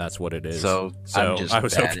birthday, and that's what it is. So So I'm just I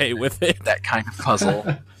was bad okay at with it. that kind of puzzle.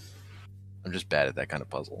 I'm just bad at that kind of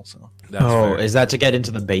puzzle. So That's Oh, fair. is that to get into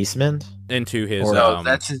the basement? Into his Or- no,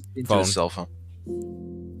 that's into phone. his cell phone.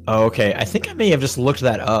 Oh, okay. I think I may have just looked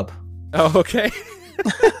that up. Oh, okay.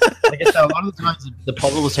 Like I said, a lot of the times the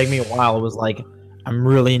puzzle was taking me a while. It was like, I'm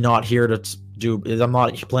really not here to do. I'm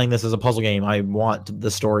not playing this as a puzzle game. I want the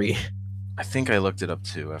story. I think I looked it up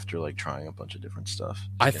too after like trying a bunch of different stuff.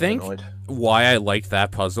 I Getting think annoyed. why I liked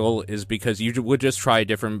that puzzle is because you would just try a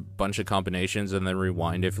different bunch of combinations and then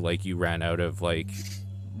rewind if like you ran out of like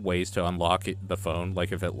ways to unlock the phone,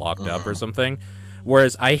 like if it locked up or something.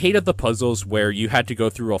 Whereas I hated the puzzles where you had to go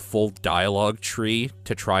through a full dialogue tree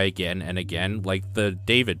to try again and again, like the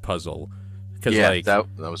David puzzle. Because yeah, like that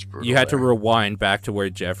was brutal. you had to there. rewind back to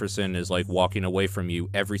where Jefferson is like walking away from you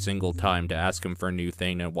every single time to ask him for a new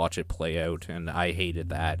thing and watch it play out, and I hated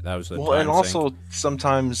that. That was the Well, and time sink. also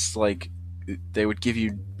sometimes like they would give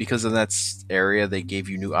you, because of that area, they gave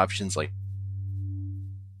you new options like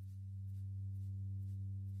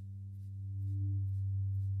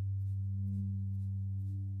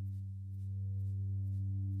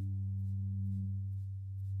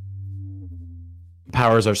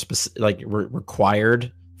powers are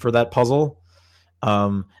required for that puzzle.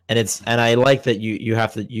 And I like that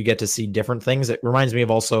you get to see different things. It reminds me of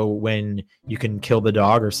also when you can kill the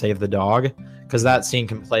dog or save the dog, because that scene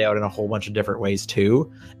can play out in a whole bunch of different ways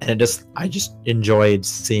too. And I just enjoyed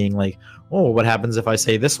seeing like, oh, what happens if I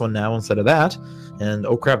say this one now instead of that? And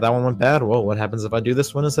oh crap, that one went bad. Well, what happens if I do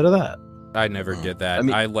this one instead of that? I never did that.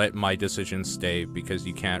 I let my decisions stay because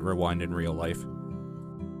you can't rewind in real life.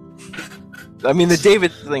 I mean, the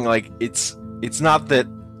David thing, like, it's not that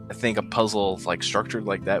I think a puzzle like structured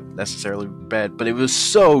like that necessarily bad, but it was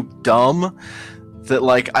so dumb that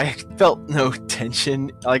like I felt no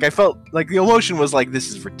tension. Like I felt like the emotion was like, this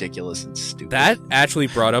is ridiculous and stupid. That actually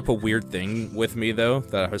brought up a weird thing with me though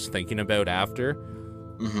that I was thinking about after.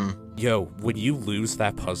 Mm-hmm. Yo, when you lose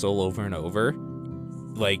that puzzle over and over,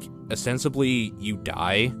 like ostensibly you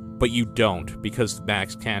die, but you don't, because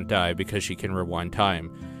Max can't die because she can rewind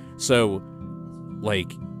time. So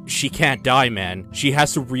like, she can't die, man. She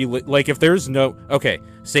has to like, if there's no... Okay,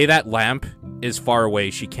 say that lamp is far away.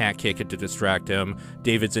 She can't kick it to distract him.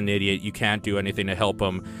 David's an idiot. You can't do anything to help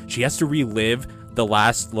him. She has to relive the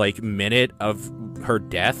last, like, minute of her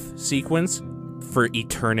death sequence for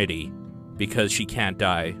eternity because she can't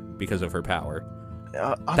die because of her power.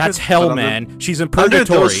 That's hell, man. She's in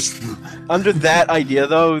purgatory. Under that idea,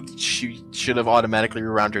 though, she should have automatically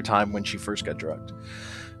rewound her time when she first got drugged.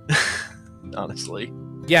 Honestly.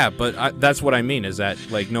 Yeah, but that's what I mean, is that,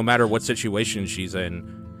 like, no matter what situation she's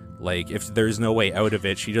in, like, if there's no way out of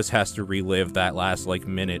it, she just has to relive that last, like,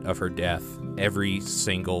 minute of her death every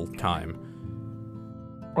single time.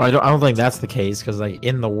 Well, I don't think that's the case, because, like,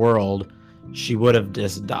 in the world, she would have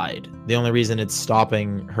just died. The only reason it's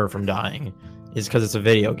stopping her from dying is because it's a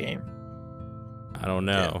video game. I don't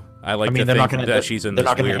know. Yeah. I like to think that she's in this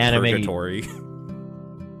weird purgatory.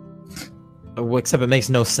 Except it makes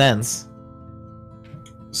no sense.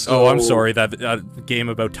 So, I'm sorry, that game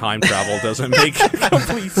about time travel doesn't make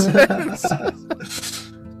complete sense.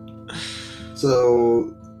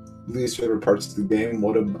 So, least favorite parts of the game.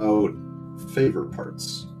 What about favorite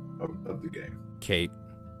parts of the game? Kate.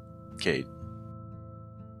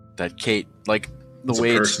 That Kate, like, the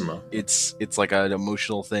way it's like an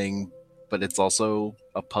emotional thing, but it's also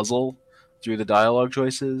a puzzle through the dialogue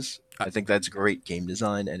choices. I think that's great game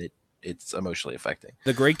design, and it's emotionally affecting.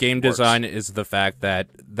 The great game design is the fact that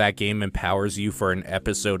that game empowers you for an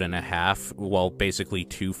episode and a half, well, basically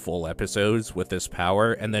 2 full episodes with this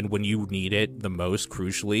power, and then when you need it the most,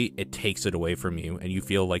 crucially, it takes it away from you, and you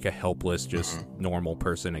feel like a helpless, just normal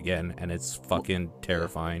person again, and it's fucking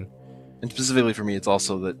terrifying. And specifically for me, it's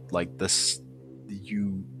also that, like, this,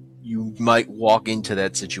 you might walk into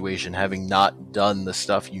that situation having not done the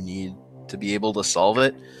stuff you need to be able to solve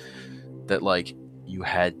it, that, like, you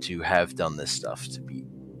had to have done this stuff to be,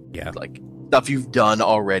 like, stuff you've done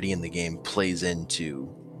already in the game plays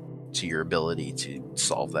into your ability to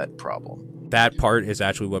solve that problem. That part is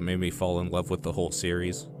actually what made me fall in love with the whole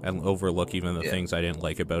series and overlook even the things I didn't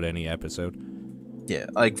like about any episode. Yeah,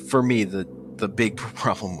 like, for me, the big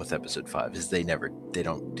problem with episode 5 is they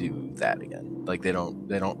don't do that again. Like, they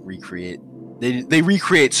don't recreate, they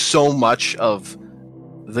recreate so much of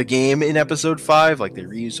the game in episode 5, like, they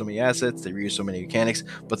reuse so many assets, they reuse so many mechanics,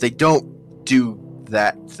 but they don't do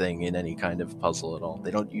that thing in any kind of puzzle at all.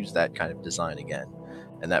 They don't use that kind of design again,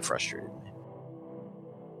 and that frustrated me.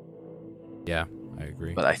 Yeah, I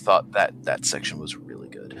agree. But I thought that section was really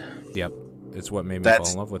good. Yep, it's what made me fall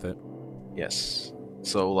in love with it. Yes.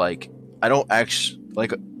 So, like, I don't actually,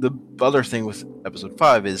 like, the other thing with episode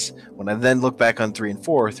 5 is when I then look back on 3 and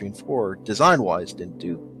 4 design-wise didn't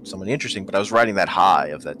do so many interesting, but I was riding that high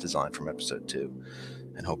of that design from episode 2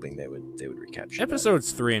 and hoping they would recapture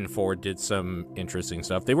episodes 3 and 4 did some interesting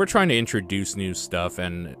stuff. They were trying to introduce new stuff,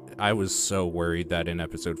 and I was so worried that in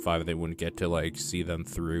episode 5 they wouldn't get to, like, see them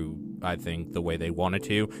through, I think, the way they wanted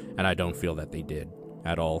to, and I don't feel that they did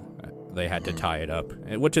at all. They had to tie it up,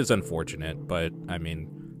 which is unfortunate, but I mean,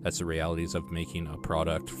 that's the realities of making a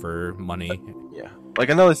product for money. Yeah. Like,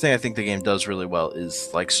 another thing I think the game does really well is,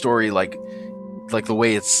 like, story, like the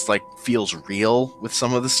way it's, like, feels real with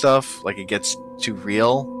some of the stuff. Like, it gets too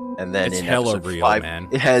real, and then it's in hella episode real, 5, man.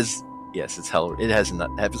 it has, yes, it's hella, it has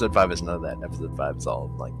none, episode 5 has none of that. Episode 5 is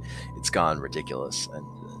all, like, it's gone ridiculous and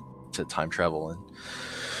to time travel, and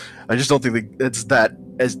I just don't think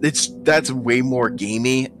that's way more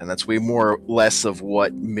gamey, and that's way more less of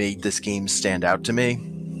what made this game stand out to me.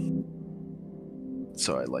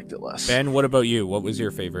 so I liked it less. Ben, what about you? What was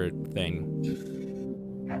your favorite thing?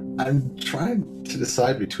 I'm trying to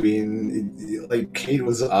decide between, like, Kate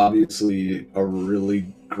was obviously a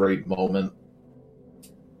really great moment.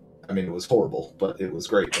 I mean, it was horrible, but it was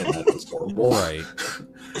great, and that was horrible. Right.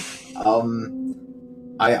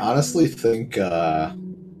 I honestly think, I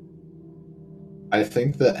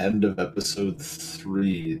think the end of episode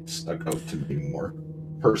 3 stuck out to me more,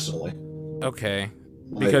 personally. Okay.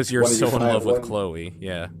 Like, Because you're when so you in find- love with when- Chloe,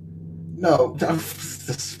 yeah. No,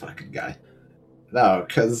 this fucking guy. No,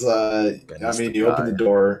 because, I Ben's mean, the you open guy. the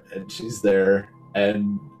door, and she's there,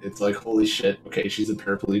 and it's like, holy shit, okay, she's a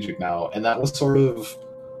paraplegic now. And that was sort of...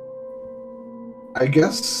 I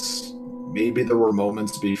guess maybe there were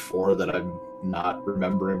moments before that I'm not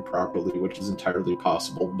remembering properly, which is entirely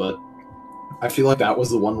possible, but I feel like that was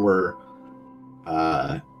the one where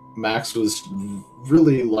Max was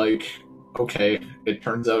really like, okay, it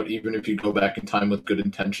turns out even if you go back in time with good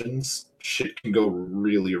intentions, shit can go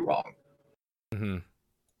really wrong. Mm-hmm.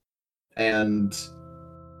 And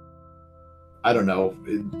I don't know,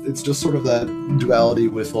 it's just sort of that duality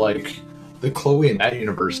with, like, the Chloe in that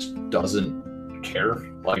universe doesn't care.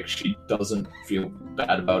 Like, she doesn't feel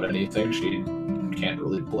bad about anything. She can't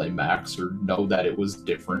really blame Max or know that it was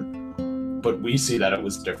different. But we see that it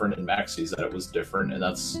was different, and Max sees that it was different, and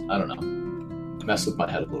that's, I don't know, messed with my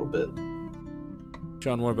head a little bit.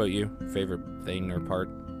 John, what about you? Favorite thing or part?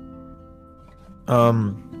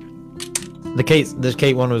 The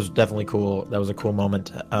Kate one was definitely cool. That was a cool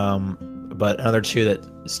moment. But another two that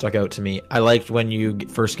stuck out to me, I liked when you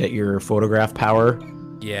first get your photograph power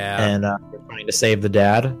Yeah. and you're trying to save the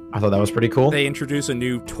dad. I thought that was pretty cool. They introduce a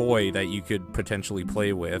new toy that you could potentially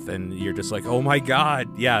play with, and you're just like, oh my god.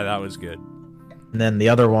 Yeah, that was good. And then the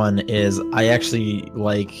other one is I actually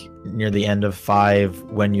like near the end of 5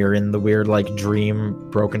 when you're in the weird like dream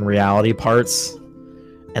broken reality parts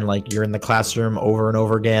and like you're in the classroom over and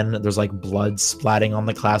over again. There's like blood splatting on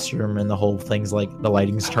the classroom and the whole thing's like the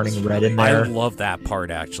lighting's turning red in there. I love that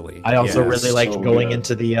part, actually. I also Yeah, really it's liked so going good.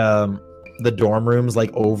 into the dorm rooms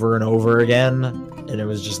like over and over again, and it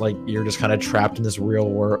was just like you're just kind of trapped in this real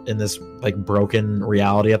world, in this like broken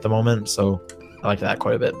reality at the moment. So I liked that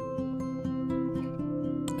quite a bit.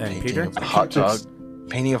 And Peter? Of hot dog,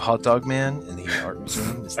 painting of Hot Dog Man in the art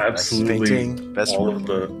museum is the best Absolutely, painting, best all work.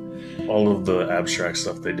 of the abstract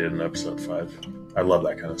stuff they did in episode 5. I love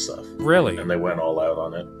that kind of stuff, Really? and they went all out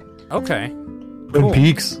on it. Okay. Twin Cool.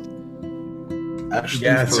 Peaks. Actually,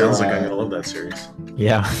 Yeah, it for, sounds like I'm gonna love that series.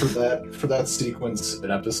 Yeah. for that sequence in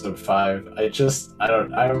episode 5,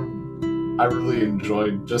 I really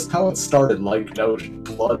enjoyed just how it started. Like,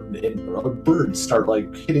 blood and birds start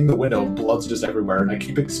like hitting the window, blood's just everywhere, and I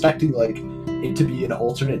keep expecting like it to be an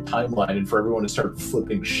alternate timeline and for everyone to start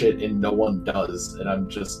flipping shit, and no one does. And I'm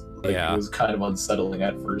just like, Yeah. it was kind of unsettling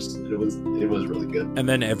at first. It was really good. And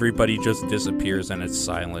then everybody just disappears and it's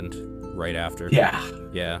silent right after. Yeah,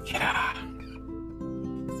 Yeah. yeah.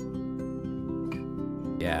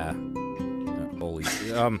 Yeah. Holy.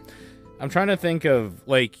 I'm trying to think of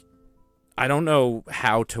like, I don't know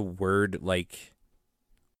how to word like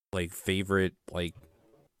favorite like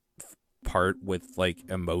part with like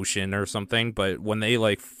emotion or something, but when they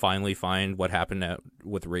like finally find what happened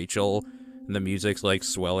with Rachel and the music's like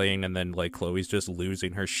swelling and then like Chloe's just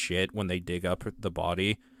losing her shit when they dig up the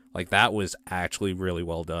body, like that was actually really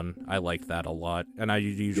well done. I liked that a lot, and I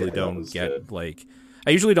usually Yeah, that don't was get good. like, I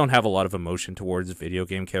usually don't have a lot of emotion towards video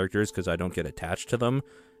game characters because I don't get attached to them,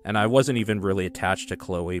 and I wasn't even really attached to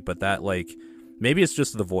Chloe, but that like, maybe it's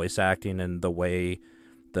just the voice acting and the way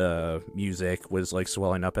the music was like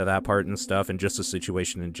swelling up at that part and stuff, and just the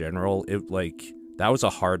situation in general. It like, that was a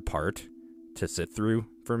hard part to sit through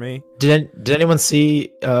for me. Did anyone see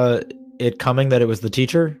it coming that it was the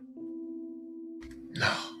teacher?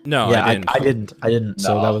 No, yeah, I didn't. I didn't.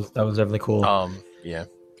 So No. that was definitely cool. Yeah,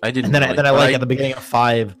 I didn't. and then really, I but like at the beginning of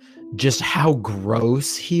 5 just how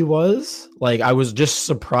gross he was. Like I was just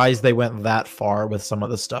surprised they went that far with some of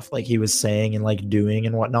the stuff like he was saying and like doing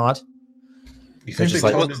and whatnot. You think Just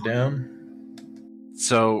they like- toned it down?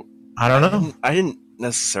 So I don't know. I didn't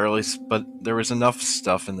necessarily, but there was enough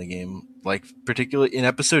stuff in the game, like particularly in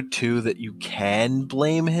episode 2, that you can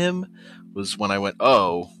blame him. Was when I went,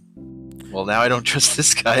 oh, well, now I don't trust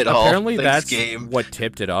this guy at all. Apparently Thanks, that's game. what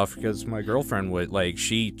tipped it off, because my girlfriend would like,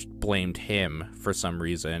 she blamed him for some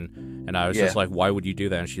reason, and I was just Yeah. like, why would you do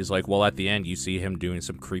that? And she's like, well, at the end you see him doing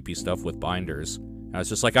some creepy stuff with binders. And I was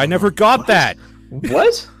just like, I never got that.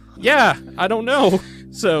 What? Yeah, I don't know.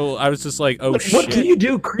 So I was just like, oh What shit. can you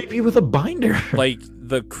do creepy with a binder? Like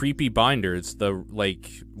the creepy binders, the like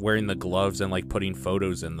wearing the gloves and like putting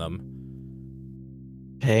photos in them.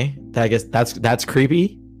 Okay, I guess that's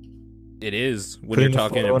creepy. It is when Putting you're a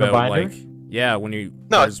talking photo in a about binder? when you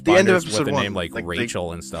No, there's at the end of binders episode with a name one, like like,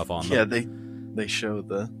 Rachel and stuff on them. Yeah, they show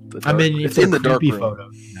the dark, I mean, it's they're in the dark creepy room.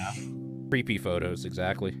 photos. Creepy photos,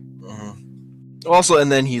 exactly. Also,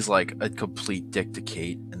 and then he's like a complete dick to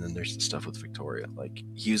Kate, and then there's the stuff with Victoria. Like,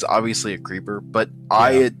 he was obviously a creeper, but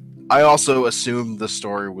I also assumed the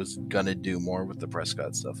story was gonna do more with the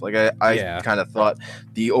Prescott stuff. Like, I kind of thought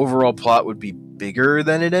the overall plot would be bigger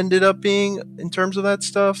than it ended up being in terms of that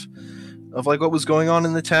stuff, of like what was going on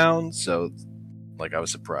in the town. So, like, I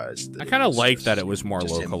was surprised. I kind of like that it was more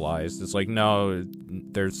just him. localized. It's like, no,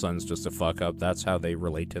 their son's just a fuck up. That's how they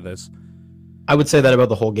relate to this. I would say that about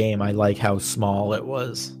the whole game. I like how small it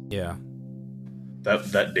was. Yeah.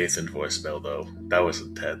 That Nathan voicemail though, that was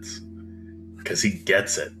intense. Because he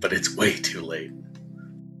gets it, but it's way too late.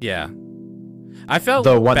 Yeah. I felt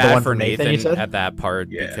The one bad for for Nathan, you Nathan said? at that part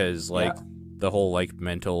Yeah. because like the whole like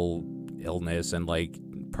mental illness and like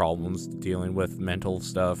problems dealing with mental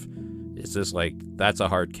stuff. It's just like that's a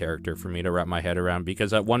hard character for me to wrap my head around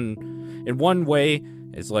because in one way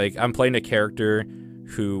it's like I'm playing a character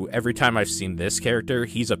who every time I've seen this character,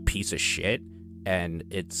 he's a piece of shit and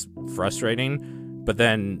it's frustrating. But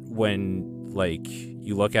then when like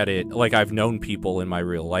you look at it, like I've known people in my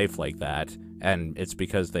real life like that, and it's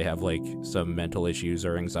because they have like some mental issues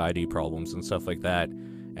or anxiety problems and stuff like that.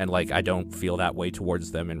 And like I don't feel that way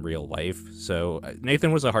towards them in real life. So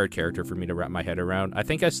Nathan was a hard character for me to wrap my head around. I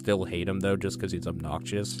think I still hate him though, just because he's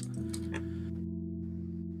obnoxious.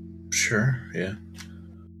 Sure, yeah.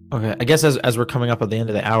 Okay, I guess as we're coming up at the end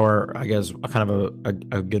of the hour, I guess kind of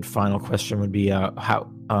a good final question would be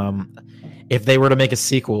how if they were to make a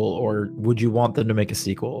sequel, or would you want them to make a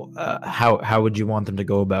sequel? How would you want them to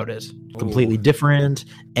go about it? Completely different?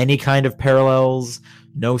 Any kind of parallels?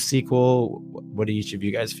 No sequel? What do each of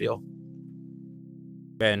you guys feel?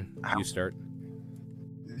 Ben, you start.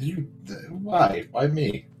 Why? Why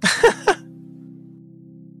me?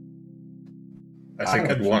 I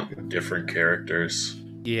think I'd want different characters.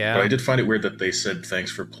 Yeah. But I did find it weird that they said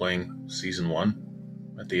thanks for playing season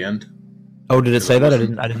 1 at the end. Oh, did it say that? I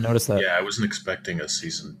didn't notice that. Yeah, I wasn't expecting a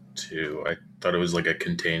season 2. I thought it was like a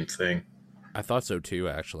contained thing. I thought so too,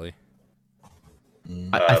 actually.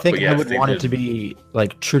 I think but yeah, I would if they want it did- to be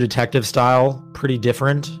like True Detective style, pretty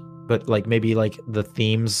different, but like maybe like the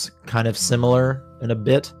themes kind of similar in a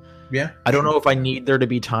bit. Yeah. I don't know if I need there to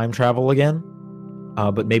be time travel again,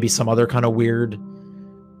 but maybe some other kind of weird,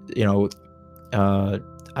 I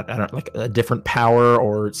don't know, like a different power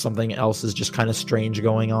or something else is just kind of strange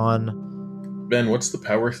going on. Ben, what's the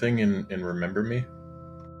power thing in Remember Me?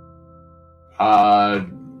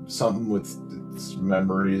 Something with its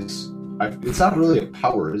memories. It's not really a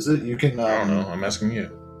power, is it? You can. I don't know. I'm asking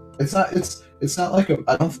you. It's not. It's not like a.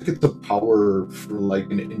 I don't think it's a power for like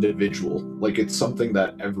an individual. Like it's something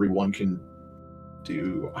that everyone can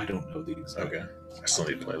do. I don't know the exact. Okay. I still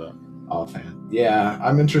need to play that. Oh, fan. Yeah,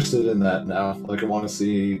 I'm interested in that now. Like, I want to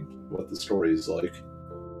see what the story is like.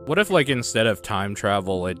 What if, like, instead of time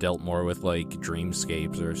travel, it dealt more with, like,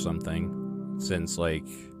 dreamscapes or something? Since, like,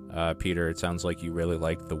 Peter, it sounds like you really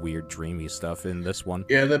like the weird dreamy stuff in this one.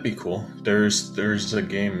 Yeah, that'd be cool. There's a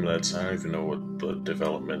game that's, I don't even know what the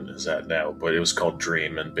development is at now, but it was called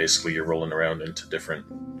Dream, and basically you're rolling around into different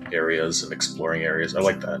areas and exploring areas. I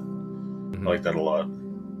like that. Mm-hmm. I like that a lot.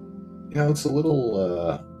 It's a little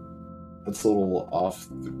off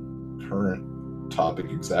the current topic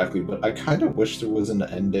exactly, but I kind of wish there was an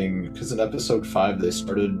ending, because in episode 5 they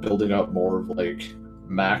started building up more of like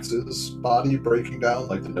Max's body breaking down,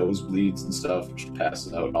 like the nosebleeds and stuff, which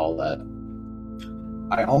passes out and all that.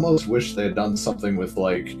 I almost wish they had done something with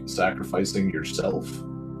like sacrificing yourself.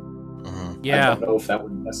 Yeah. I don't know if that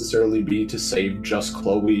would necessarily be to save just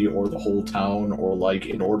Chloe or the whole town, or like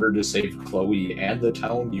in order to save Chloe and the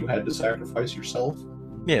town you had to sacrifice yourself.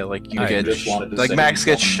 Yeah, like you I get just wanted to like say Max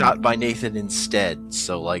gets one. shot by Nathan instead,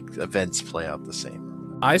 so like events play out the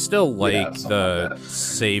same. I still like something the like that.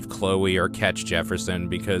 save Chloe or catch Jefferson,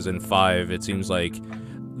 because in 5 it seems like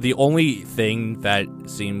the only thing that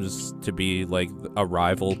seems to be like a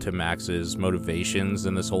rival to Max's motivations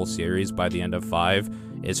in this whole series by the end of 5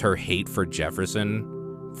 is her hate for Jefferson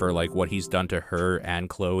for like what he's done to her and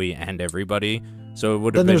Chloe and everybody. So it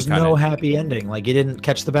would have Then been there's kind no of. happy ending. Like he didn't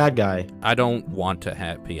catch the bad guy. I don't want a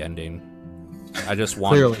happy ending. I just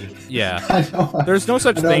want. Clearly. Yeah. I know. There's no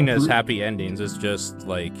such I know thing as Bru- happy endings. It's just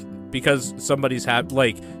like because somebody's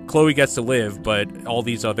like Chloe gets to live, but all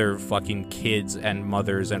these other fucking kids and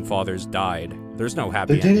mothers and fathers died. There's no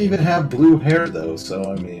happy They didn't ending. even have blue hair though,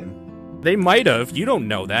 so I mean, They might have. You don't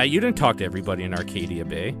know that. You didn't talk to everybody in Arcadia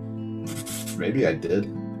Bay. maybe I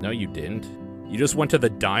did. No, you didn't. You just went to the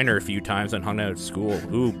diner a few times and hung out at school.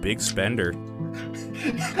 Ooh, big spender.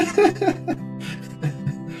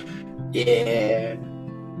 Yeah.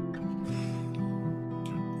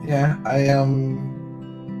 Yeah,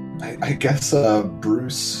 I guess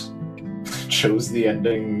Bruce chose the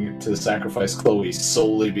ending to sacrifice Chloe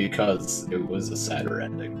solely because it was a sadder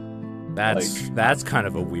ending. That's kind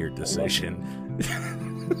of a weird decision.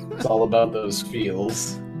 It's all about those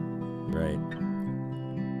feels. Right.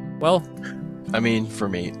 Well, I mean, for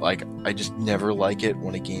me, like, I just never like it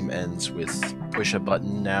when a game ends with push a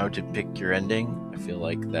button now to pick your ending. I feel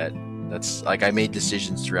like that's like, I made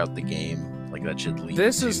decisions throughout the game. Like, that should lead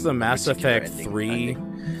this to is the Mass a particular Effect ending,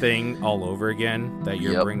 3 thing all over again that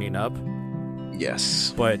you're Yep. bringing up.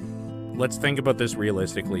 Yes. But let's think about this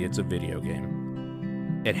realistically. It's a video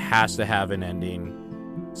game. It has to have an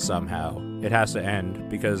ending somehow. It has to end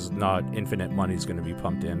because not infinite money is going to be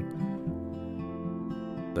pumped in.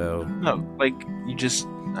 So No, like, you just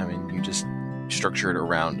structure it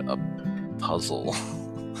around a puzzle.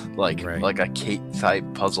 like Right. like a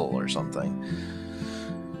Kate-type puzzle or something.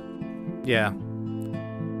 yeah,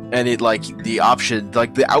 And it, like, the option,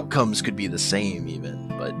 like, the outcomes could be the same even,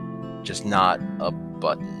 but just not a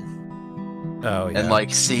button. oh yeah, And,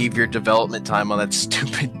 like, save your development time on that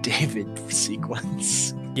stupid David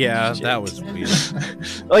sequence. yeah, shit. that was weird.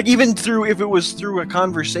 Like, even if it was through a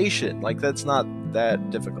conversation, like, that's not that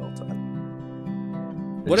difficult.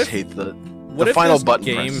 What I just if- hate the What if final this button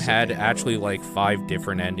game press. had actually like 5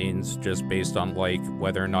 different endings just based on like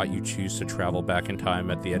whether or not you choose to travel back in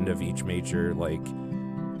time at the end of each major like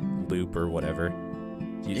loop or whatever?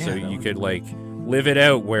 Yeah, So that you would could like live it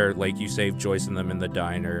out where like you save Joyce and them in the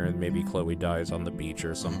diner and maybe Chloe dies on the beach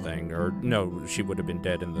or something, or no, she would have been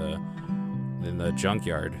dead in the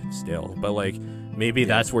junkyard still, but like maybe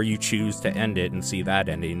that's where you choose to end it and see that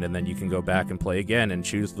ending, and then you can go back and play again and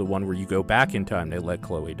choose the one where you go back in time to let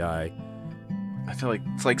Chloe die. I feel like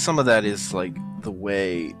it's like some of that is like the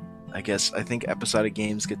way, I think episodic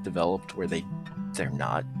games get developed where they're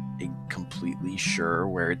not completely sure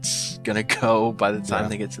where it's gonna go by the time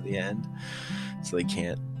they get to the end, so they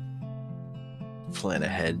can't plan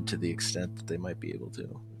ahead to the extent that they might be able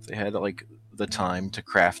to if they had like the time to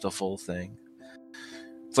craft a full thing.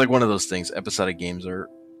 It's like one of those things. Episodic games are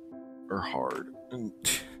hard and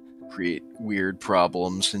create weird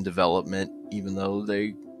problems in development, even though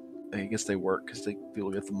I guess they work because people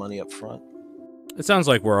get the money up front. It sounds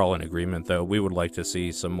like we're all in agreement, though. We would like to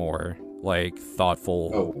see some more, like,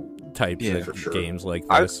 thoughtful types yeah, of for sure. games like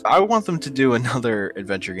I this. want them to do another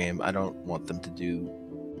adventure game. I don't want them to do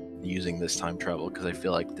using this time travel because I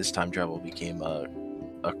feel like this time travel became a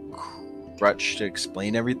crutch to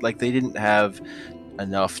explain everything. Like, they didn't have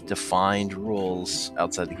enough defined rules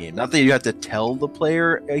outside the game. Not that you have to tell the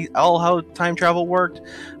player all how time travel worked,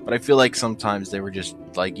 but I feel like sometimes they were just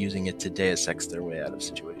like using it to Deus Ex their way out of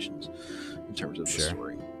situations in terms of the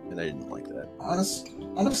story, and I didn't like that.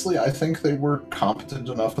 Honestly, I think they were competent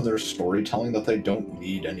enough in their storytelling that they don't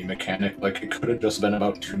need any mechanic. Like, it could have just been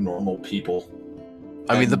about 2 normal people.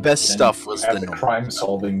 I mean, the best then stuff you was have the the normal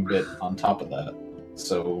crime-solving bit on top of that.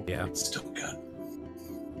 So Yeah. it's still good.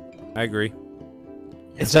 I agree.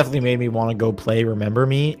 It's definitely made me want to go play Remember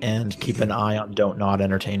Me and keep an eye on Don't Nod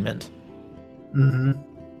Entertainment. Mm-hmm.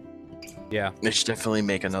 Yeah. They should definitely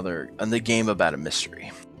make another game about a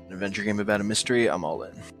mystery. An adventure game about a mystery, I'm all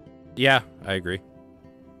in. Yeah, I agree.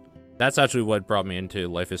 That's actually what brought me into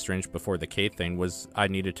Life is Strange before the Kate thing, was I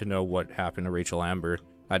needed to know what happened to Rachel Amber.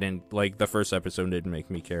 I didn't, like, the first episode didn't make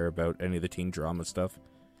me care about any of the teen drama stuff.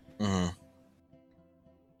 Mm-hmm.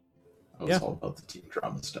 It was Yeah. all about the team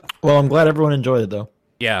drama stuff. Well, I'm glad everyone enjoyed it, though.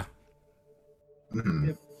 Yeah.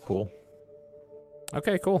 Mm-hmm. Cool.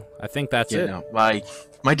 Okay, cool. I think that's it. No,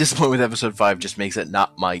 my disappointment with episode 5 just makes it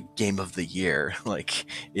not my game of the year. Like,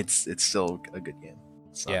 it's still a good game.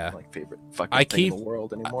 It's not Yeah. my favorite fucking I thing in keep- the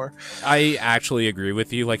world anymore. I actually agree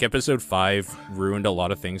with you. Like, episode 5 ruined a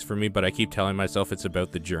lot of things for me, but I keep telling myself it's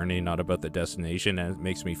about the journey, not about the destination, and it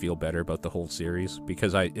makes me feel better about the whole series,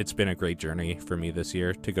 because it's been a great journey for me this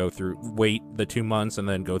year to go through, wait the 2 months, and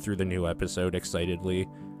then go through the new episode excitedly.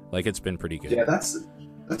 Like, it's been pretty good. Yeah, that's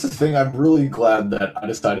the thing. I'm really glad that I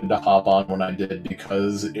decided to hop on when I did,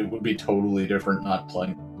 because it would be totally different not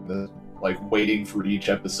playing the, like, waiting for each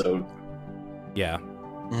episode. Yeah.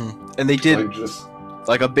 Mhm. And they did Like, just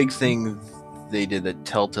like a big thing they did that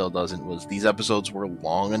Telltale doesn't, was these episodes were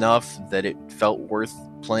long enough that it felt worth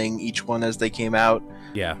playing each one as they came out.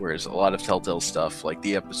 Yeah. Whereas a lot of Telltale stuff, like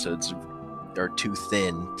the episodes are too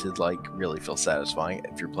thin to like really feel satisfying.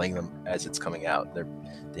 If you're playing them as it's coming out,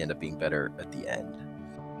 they end up being better at the end.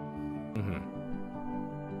 Hmm.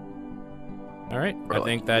 All right, I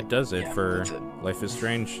think that does it for Life is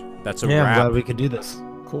Strange. That's a I'm wrap. glad we could do this.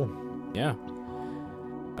 Cool. Yeah.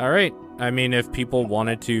 All right. I mean, if people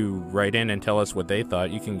wanted to write in and tell us what they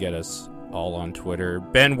thought, you can get us all on Twitter.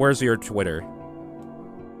 Ben, where's your Twitter?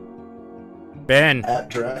 Ben. At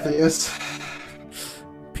Drathius.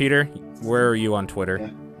 Peter, where are you on Twitter?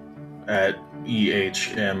 Yeah. At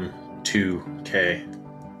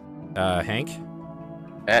EHM2K. Hank?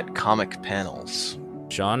 At Comic Panels.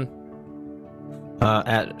 Sean?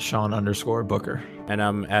 At Sean_Booker. And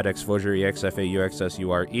I'm at Exposure,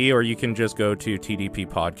 EXFAUXSURE, or you can just go to TDP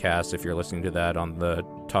Podcast if you're listening to that on the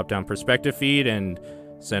top-down perspective feed and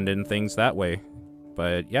send in things that way.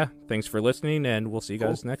 But yeah, thanks for listening, and we'll see you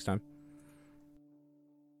guys next time.